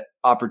to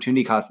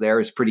opportunity cost there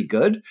is pretty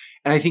good,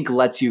 and I think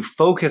lets you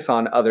focus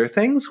on other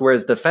things.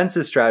 Whereas the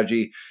fences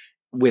strategy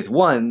with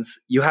ones,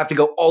 you have to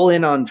go all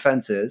in on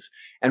fences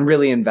and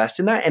really invest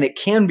in that. And it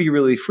can be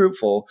really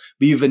fruitful,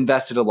 but you've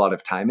invested a lot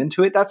of time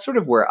into it. That's sort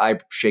of where I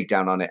shake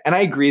down on it. And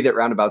I agree that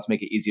roundabouts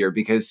make it easier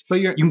because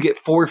you can get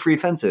 4 free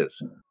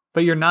fences.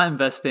 But you're not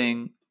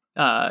investing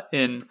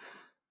in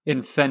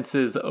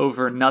fences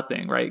over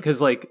nothing, right?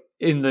 Because like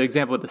in the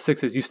example with the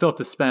 6s, you still have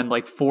to spend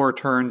like 4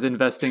 turns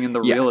investing in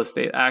the real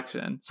estate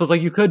action. So it's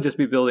like you could just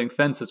be building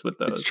fences with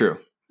those. It's true.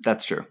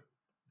 That's true.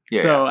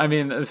 Yeah, so, I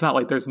mean, it's not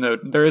like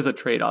there is a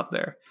trade-off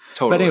there.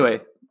 Totally. But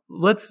anyway,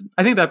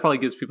 I think that probably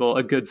gives people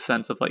a good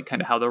sense of like kind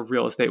of how the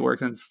real estate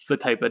works and the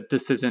type of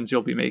decisions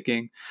you'll be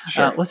making.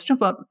 Sure. Let's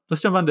jump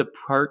onto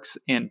parks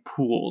and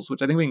pools,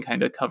 which I think we can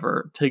kind of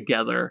cover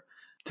together.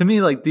 To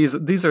me, like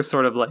these are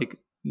sort of like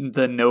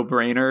the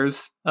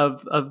no-brainers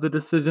of the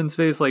decisions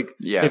phase. Like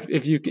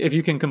if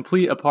you can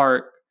complete a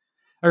park,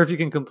 or if you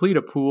can complete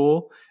a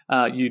pool,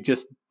 you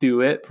just do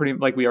it, pretty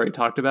like we already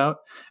talked about.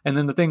 And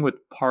then the thing with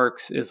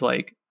parks is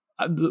like,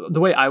 the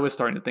way I was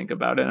starting to think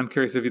about it, and I'm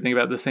curious if you think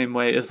about it the same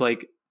way, is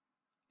like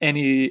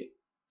any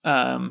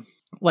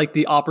like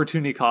the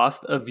opportunity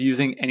cost of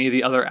using any of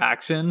the other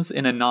actions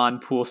in a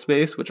non-pool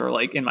space, which are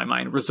like in my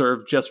mind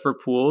reserved just for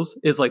pools,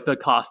 is like the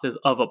cost is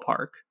of a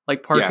park.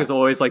 Like park is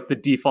always like the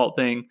default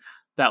thing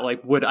that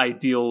like would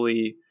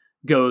ideally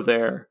go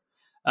there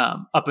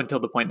up until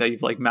the point that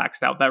you've like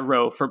maxed out that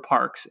row for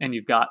parks and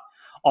you've got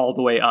all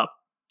the way up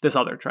this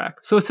other track.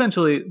 So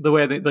essentially the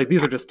way like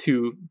these are just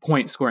 2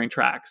 point scoring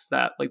tracks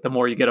that like the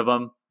more you get of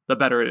them, the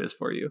better it is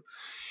for you.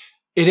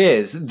 It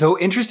is. Though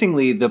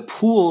interestingly, the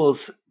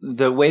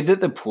way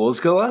that the pools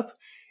go up,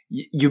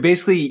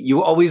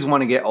 you always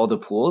want to get all the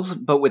pools,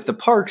 but with the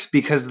parks,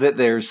 because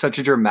there's such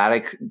a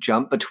dramatic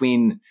jump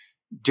between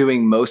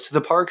doing most of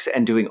the parks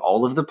and doing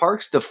all of the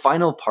parks, the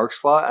final park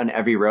slot on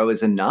every row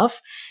is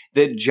enough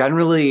that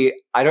generally,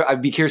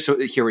 I'd be curious to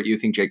hear what you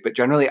think, Jake, but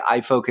generally I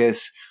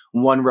focus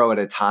 1 row at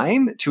a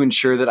time to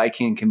ensure that I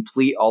can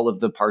complete all of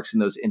the parks in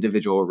those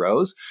individual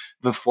rows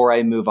before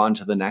I move on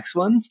to the next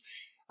ones.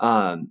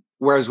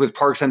 Whereas with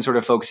parks, I'm sort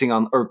of focusing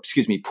on,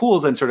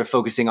 pools, I'm sort of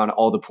focusing on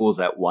all the pools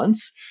at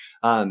once.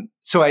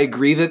 So I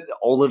agree that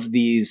all of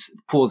these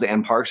pools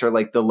and parks are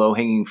like the low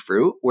hanging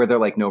fruit where they're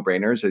like no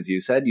brainers, as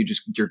you said,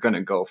 you're going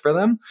to go for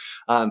them.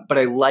 But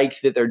I like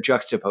that they're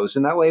juxtaposed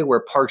in that way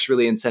where parks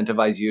really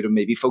incentivize you to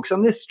maybe focus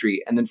on this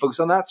street and then focus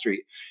on that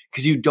street,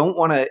 because you don't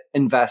want to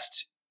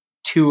invest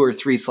 2 or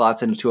 3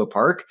 slots into a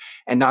park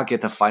and not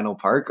get the final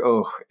park.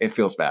 Oh, it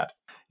feels bad.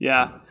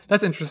 Yeah,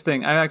 that's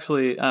interesting. I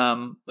actually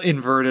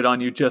inverted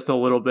on you just a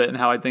little bit in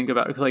how I think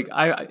about it. Because like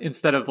I,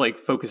 instead of like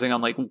focusing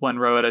on like 1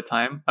 row at a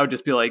time, I would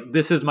just be like,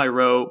 this is my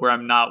row where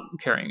I'm not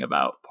caring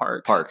about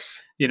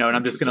parks. You know, and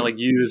I'm just going to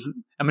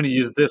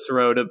use this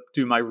row to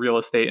do my real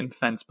estate and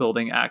fence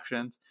building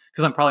actions,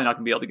 because I'm probably not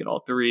going to be able to get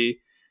all 3.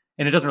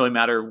 And it doesn't really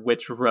matter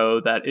which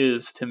row that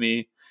is to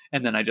me.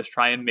 And then I just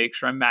try and make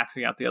sure I'm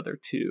maxing out the other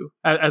 2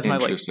 as my,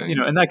 like, you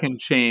know, and that can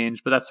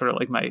change, but that's sort of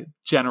like my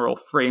general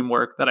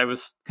framework that I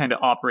was kind of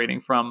operating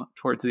from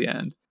towards the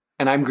end.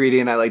 And I'm greedy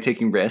and I like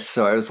taking risks.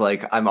 So I was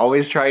like, I'm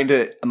always trying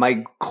to,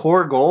 my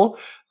core goal,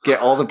 get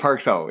all the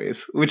parks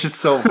always, which is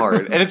so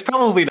hard. And it's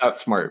probably not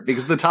smart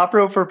because the top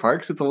row for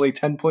parks, it's only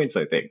 10 points,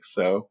 I think.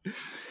 So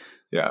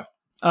yeah.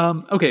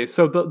 Okay.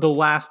 So the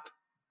last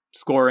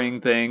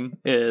scoring thing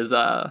is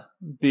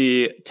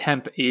the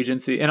temp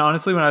agency. And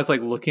honestly, when I was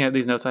like looking at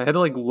these notes, I had to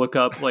like look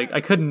up, like I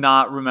could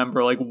not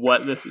remember like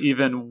what this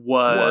even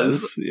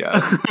was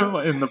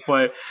in the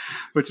play,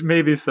 which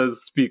maybe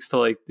speaks to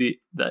like the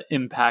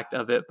impact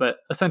of it. But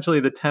essentially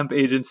the temp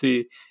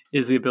agency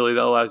is the ability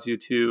that allows you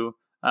to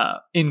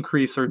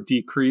increase or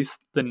decrease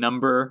the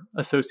number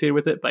associated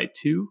with it by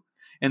 2.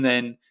 And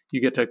then you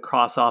get to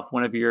cross off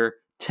one of your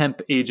temp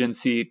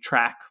agency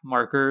track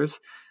markers.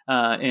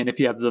 And if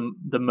you have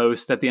the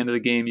most at the end of the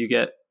game, you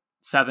get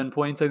 7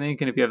 points, I think.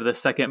 And if you have the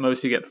second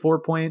most, you get 4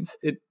 points.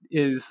 It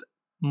is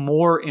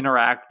more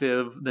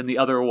interactive than the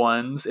other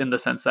ones in the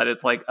sense that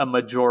it's like a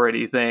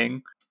majority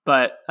thing.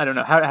 But I don't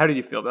know. How do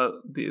you feel about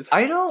these?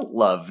 I don't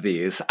love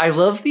these. I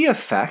love the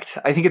effect.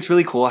 I think it's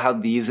really cool how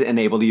these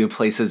enable you to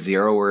place a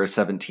 0 or a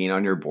 17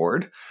 on your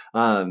board.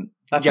 That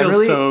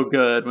feels so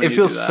good. It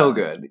feels so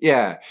good.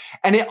 Yeah.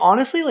 And it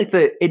honestly, like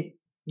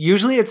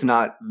usually it's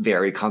not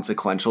very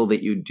consequential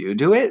that you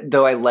do it,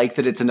 though I like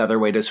that it's another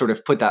way to sort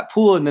of put that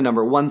pool in the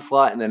number 1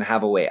 slot and then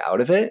have a way out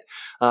of it.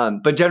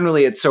 But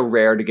generally it's so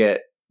rare to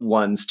get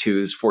 1s,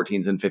 2s,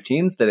 14s, and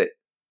 15s that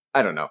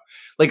I don't know.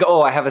 Like,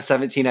 oh, I have a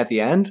 17 at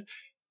the end.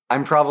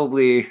 I'm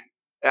probably,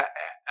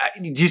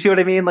 do you see what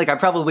I mean? Like, I'm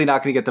probably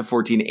not going to get the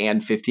 14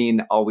 and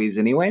 15 always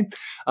anyway.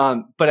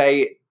 But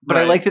I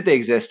like that they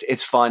exist.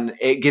 It's fun.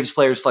 It gives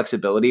players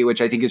flexibility,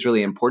 which I think is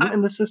really important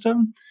in the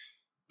system.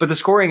 But the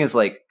scoring is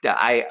like,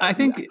 I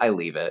think I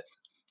leave it.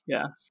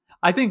 Yeah.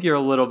 I think you're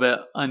a little bit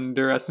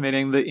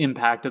underestimating the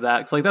impact of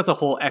that. Cause like that's a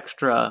whole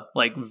extra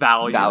like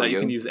value that you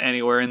can use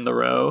anywhere in the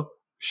row.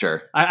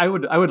 Sure. I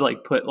would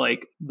like put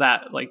like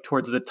that like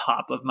towards the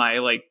top of my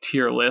like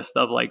tier list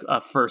of like a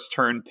first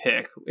turn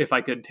pick if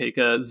I could take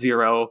a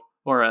 0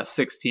 or a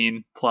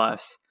 16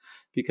 plus,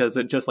 because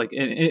it just like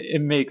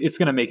it's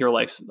going to make your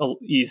life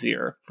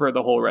easier for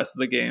the whole rest of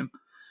the game.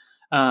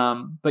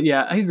 But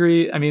yeah, I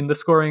agree. I mean, the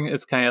scoring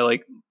is kind of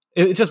like,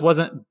 it just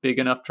wasn't big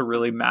enough to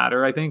really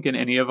matter, I think, in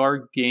any of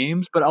our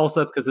games. But also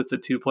that's because it's a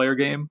 2-player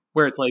game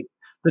where it's like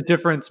the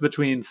difference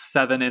between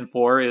 7 and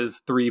 4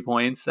 is 3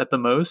 points at the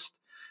most.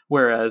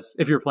 Whereas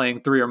if you're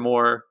playing 3 or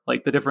more,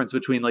 like the difference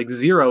between like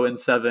 0 and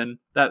 7,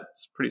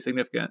 that's pretty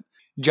significant.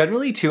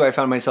 Generally, too, I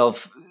found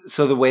myself,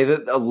 so the way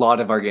that a lot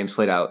of our games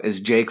played out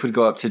is Jake would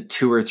go up to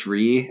 2 or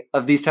 3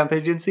 of these temp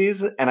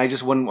agencies, and I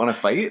just wouldn't want to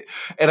fight.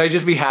 And I'd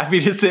just be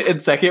happy to sit in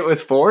second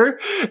with 4.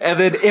 And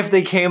then if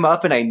they came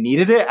up and I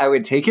needed it, I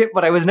would take it,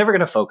 but I was never going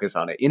to focus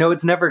on it. You know,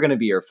 it's never going to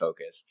be your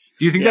focus.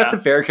 Do you think that's a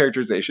fair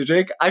characterization,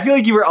 Jake? I feel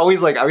like you were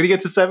always like, I'm going to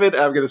get to 7,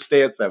 and I'm going to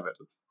stay at 7.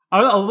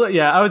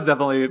 I was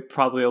definitely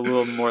probably a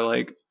little more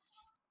like,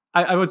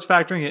 I was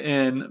factoring it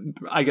in,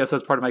 I guess,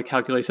 as part of my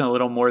calculation a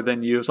little more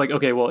than you. It's like,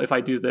 okay, well, if I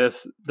do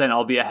this, then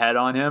I'll be ahead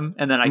on him.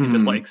 And then I can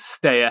just like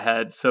stay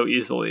ahead so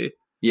easily.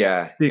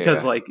 Yeah.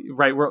 Because like,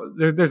 right,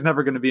 there's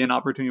never going to be an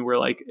opportunity where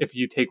like, if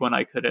you take one,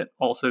 I couldn't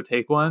also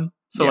take one.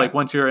 So like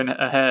once you're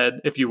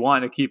ahead, if you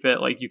want to keep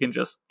it, like you can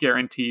just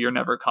guarantee you're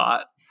never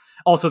caught.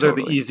 Also, they're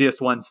the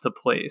easiest ones to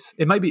place.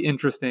 It might be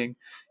interesting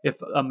if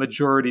a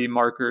majority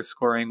marker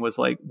scoring was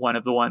like one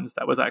of the ones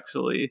that was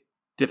actually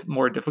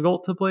more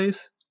difficult to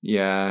place.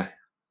 Yeah,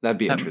 that'd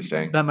be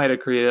interesting. That might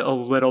have created a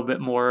little bit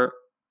more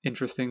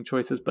interesting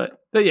choices, but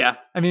yeah,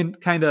 I mean,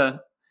 kind of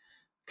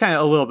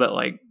a little bit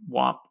like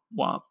womp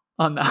womp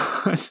on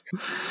that one.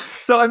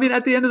 So, I mean,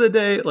 at the end of the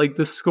day, like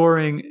the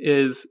scoring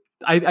is,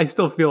 I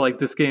still feel like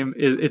this game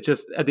is, it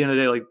just, at the end of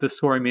the day, like the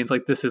scoring means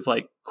like this is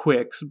like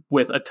Quicks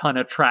with a ton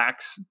of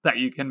tracks that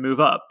you can move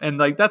up. And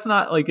like, that's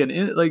not like an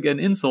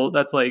insult.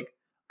 That's like,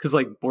 because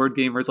like board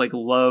gamers like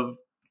love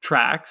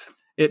tracks.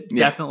 It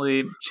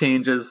definitely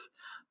changes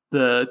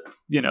the,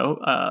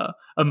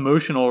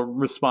 emotional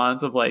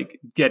response of like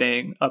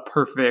getting a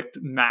perfect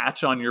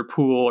match on your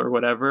pool or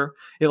whatever.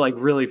 It like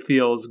really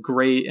feels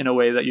great in a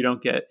way that you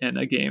don't get in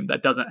a game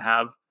that doesn't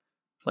have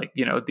like,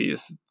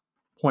 these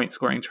point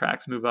scoring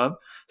tracks move up.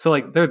 So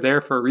like they're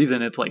there for a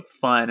reason. It's like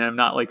fun, and I'm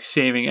not like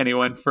shaming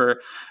anyone for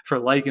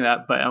liking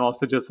that, but I'm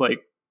also just like,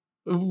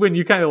 when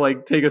you kind of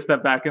like take a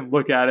step back and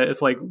look at it,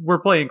 it's like we're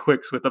playing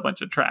Quicks with a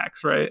bunch of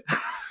tracks, right?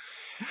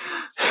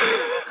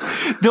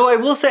 Though I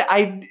will say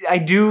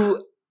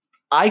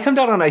I come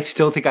down on, I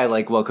still think I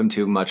like Welcome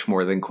to much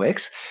more than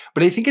Quicks,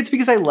 but I think it's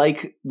because I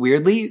like,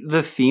 weirdly,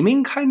 the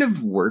theming kind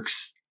of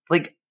works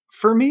like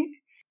for me.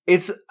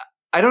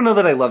 I don't know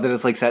that I love that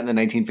it's like set in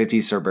the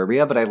 1950s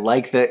suburbia, but I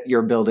like that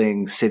you're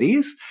building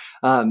cities.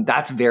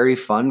 That's very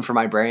fun for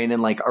my brain,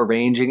 and like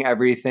arranging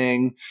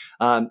everything.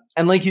 And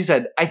like you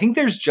said, I think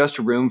there's just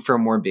room for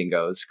more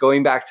bingos.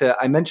 Going back to,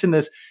 I mentioned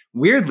this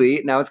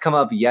weirdly, now it's come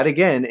up yet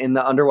again in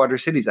the Underwater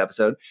Cities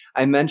episode.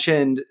 I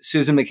mentioned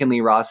Susan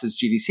McKinley Ross's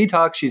GDC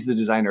talk. She's the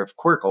designer of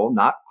Quirkle,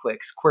 not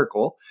Quicks,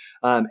 Quirkle.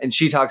 And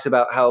she talks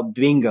about how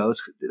bingos,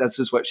 that's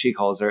just what she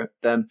calls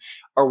them,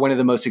 are one of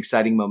the most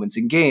exciting moments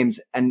in games,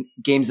 and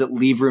games that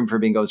leave room for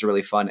bingos are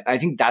really fun. And I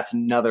think that's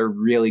another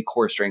really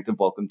core strength of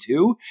Welcome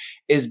to,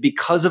 is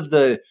because of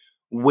the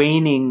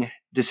waning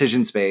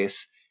decision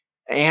space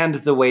and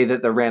the way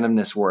that the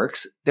randomness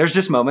works. There's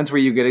just moments where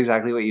you get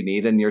exactly what you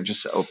need and you're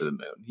just over the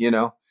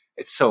moon,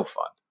 It's so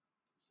fun.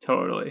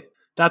 Totally.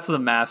 That's the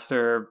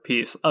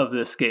masterpiece of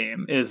this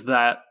game, is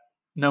that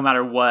no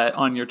matter what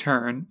on your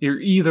turn, you're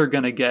either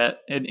going to get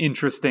an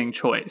interesting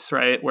choice,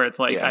 right? Where it's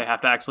like, I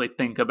have to actually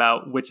think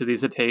about which of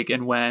these to take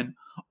and when,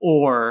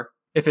 or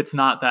if it's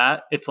not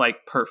that, it's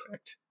like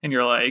perfect. And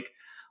you're like,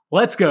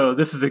 let's go.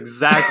 This is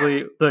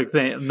exactly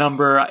the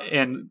number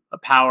and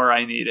power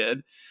I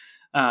needed.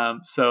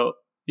 So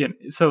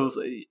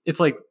it's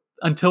like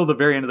until the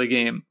very end of the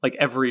game, like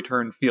every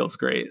turn feels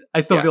great.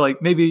 I still feel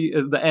like maybe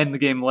the end of the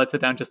game lets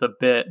it down just a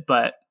bit,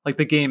 but like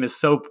the game is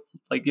so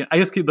like,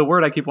 the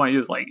word I keep wanting to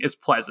use, like, it's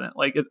pleasant.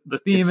 Like the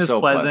theme is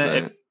so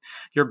pleasant.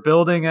 You're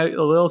building a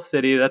little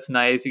city. That's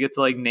nice. You get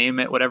to like name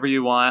it whatever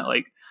you want.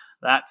 Like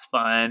that's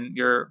fun.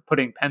 You're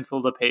putting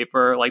pencil to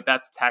paper. Like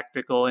that's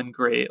tactical and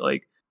great.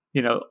 Like,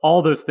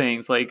 all those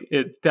things, like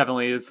it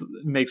definitely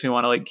makes me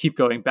want to like keep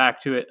going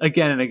back to it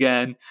again and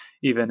again,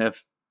 even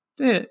if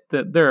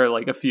there are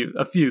like a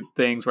few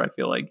things where I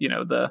feel like,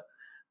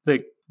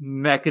 the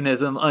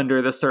mechanism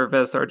under the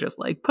surface are just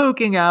like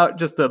poking out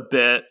just a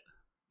bit,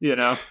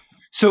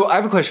 So I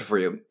have a question for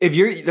you.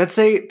 If let's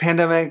say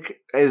pandemic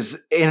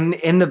is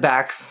in the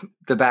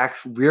back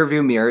rear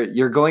view mirror,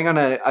 you're going on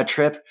a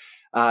trip,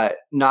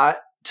 not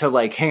to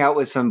like hang out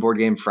with some board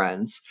game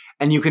friends,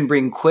 and you can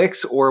bring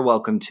Quicks or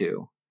Welcome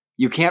to.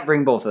 You can't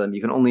bring both of them.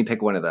 You can only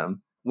pick one of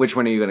them. Which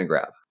one are you going to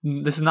grab?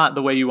 This is not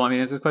the way you want me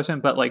to answer this question,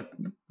 but like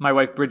my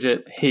wife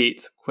Bridget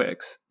hates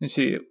Quicks, and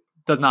she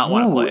does not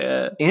want to play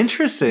it.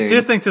 Interesting. She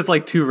just thinks it's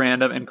like too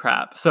random and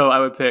crap. So I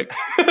would pick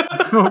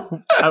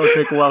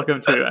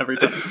Welcome to every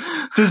time.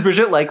 Does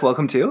Bridget like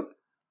Welcome to?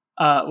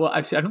 Well,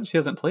 actually, I don't. She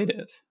hasn't played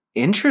it.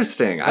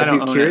 Interesting. I'd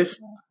be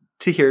curious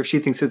to hear if she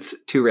thinks it's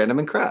too random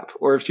and crap,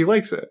 or if she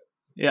likes it.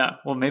 Yeah.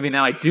 Well, maybe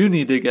now I do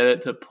need to get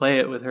it to play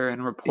it with her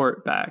and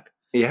report back.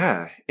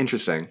 Yeah.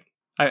 Interesting.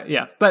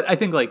 But I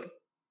think like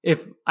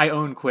if I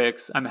own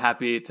Quicks, I'm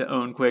happy to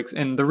own Quicks,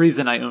 and the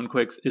reason I own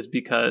Quicks is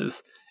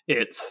because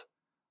it's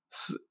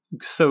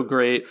so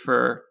great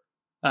for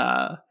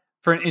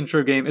an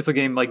intro game. It's a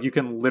game like you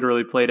can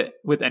literally play it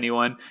with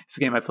anyone. It's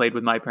a game I played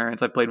with my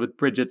parents. I played with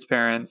Bridget's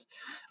parents,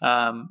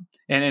 and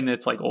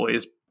it's like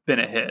always been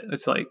a hit.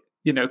 It's like,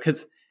 you know,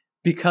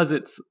 because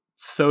it's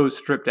so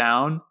stripped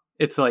down.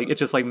 It's like it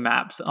just like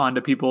maps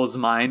onto people's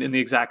mind in the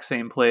exact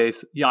same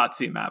place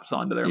Yahtzee maps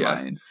onto their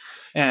mind,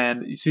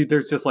 and you see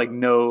there's just like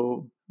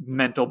no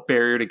mental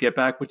barrier to get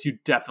back, which you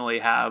definitely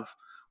have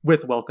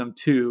with Welcome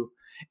To.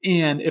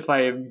 And if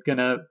I'm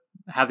gonna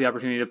have the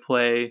opportunity to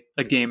play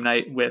a game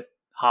night with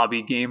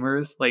hobby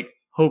gamers, like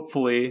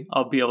hopefully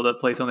I'll be able to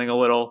play something a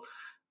little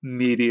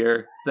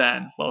meatier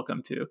than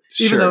Welcome To.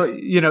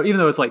 Even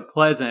though it's like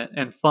pleasant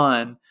and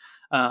fun,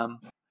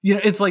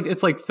 it's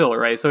like filler,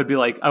 right? So it'd be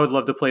like I would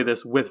love to play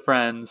this with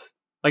friends,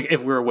 like if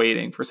we were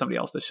waiting for somebody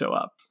else to show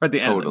up or at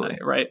the end of the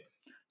night, right?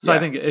 So I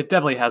think it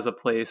definitely has a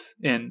place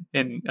in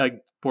a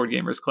board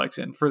gamers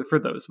collection for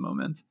those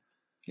moments.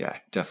 Yeah,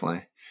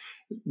 definitely.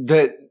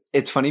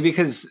 It's funny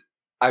because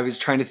I was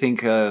trying to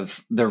think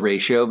of the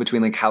ratio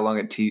between like how long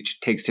it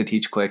takes to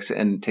teach Quicks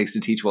and takes to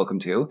teach Welcome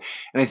To.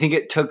 And I think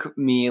it took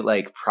me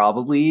like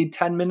probably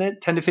 10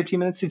 to 15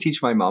 minutes to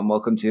teach my mom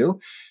Welcome To.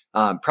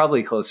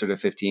 Probably closer to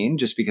 15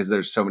 just because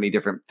there's so many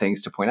different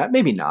things to point out.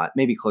 Maybe not,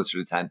 maybe closer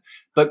to 10.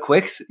 But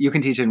Quicks, you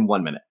can teach in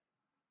 1 minute.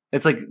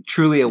 It's like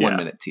truly a 1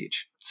 minute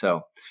teach.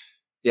 So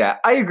yeah,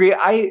 I agree.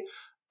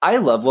 I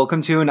love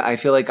Welcome To, and I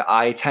feel like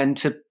I tend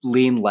to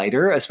lean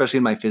lighter, especially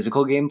in my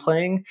physical game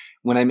playing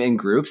when I'm in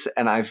groups.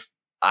 And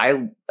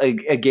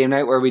a game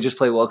night where we just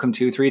play Welcome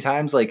To 3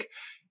 times, like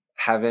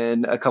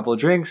having a couple of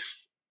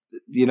drinks,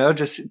 you know,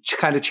 just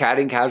kind of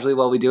chatting casually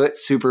while we do it.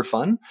 Super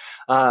fun.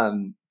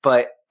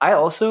 But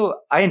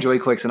I enjoy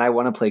Quicks, and I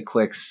want to play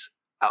Quicks.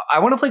 I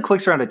want to play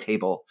Quicks around a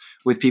table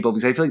with people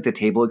because I feel like the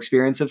table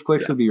experience of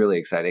Quicks would be really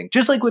exciting.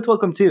 Just like with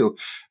Welcome To,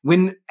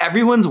 when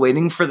everyone's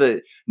waiting for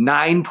the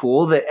 9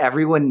 pool that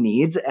everyone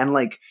needs, and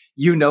like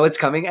you know it's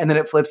coming, and then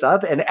it flips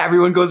up, and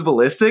everyone goes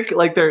ballistic,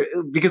 like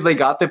because they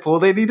got the pool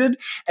they needed,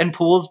 and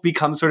pools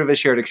become sort of a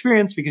shared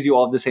experience because you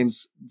all have the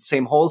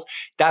same holes.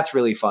 That's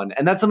really fun,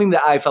 and that's something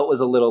that I felt was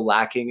a little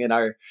lacking in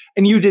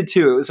and you did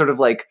too. It was sort of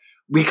like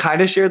we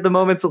kind of shared the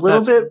moments a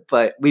little bit,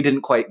 but we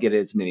didn't quite get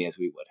as many as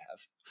we would have.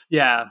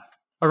 Yeah.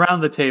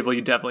 Around the table,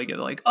 you definitely get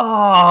like,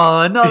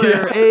 oh,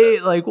 another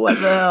 8. Like, what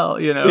the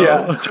hell, you know?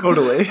 Yeah,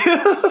 totally.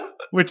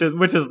 which is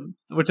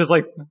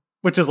like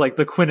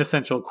the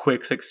quintessential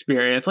Quicks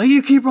experience. Like,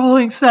 you keep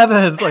rolling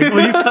 7s. Like,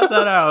 will you cut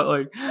that out?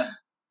 Like,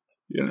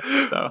 you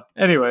know. So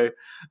anyway,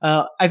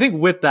 I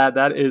think with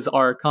that is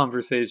our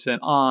conversation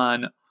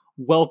on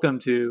Welcome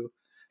To.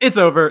 It's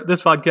over.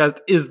 This podcast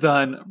is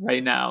done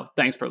right now.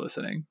 Thanks for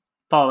listening.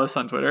 Follow us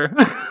on Twitter.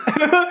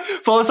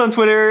 Follow us on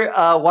Twitter.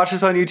 Watch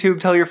us on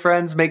YouTube. Tell your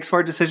friends. Make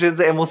smart decisions.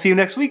 And we'll see you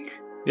next week.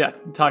 Yeah.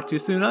 Talk to you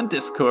soon on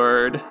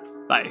Discord.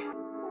 Bye.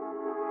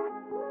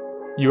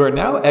 You are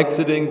now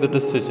exiting the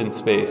decision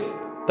space.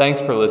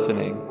 Thanks for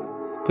listening.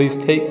 Please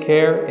take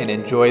care and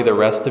enjoy the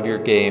rest of your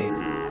game.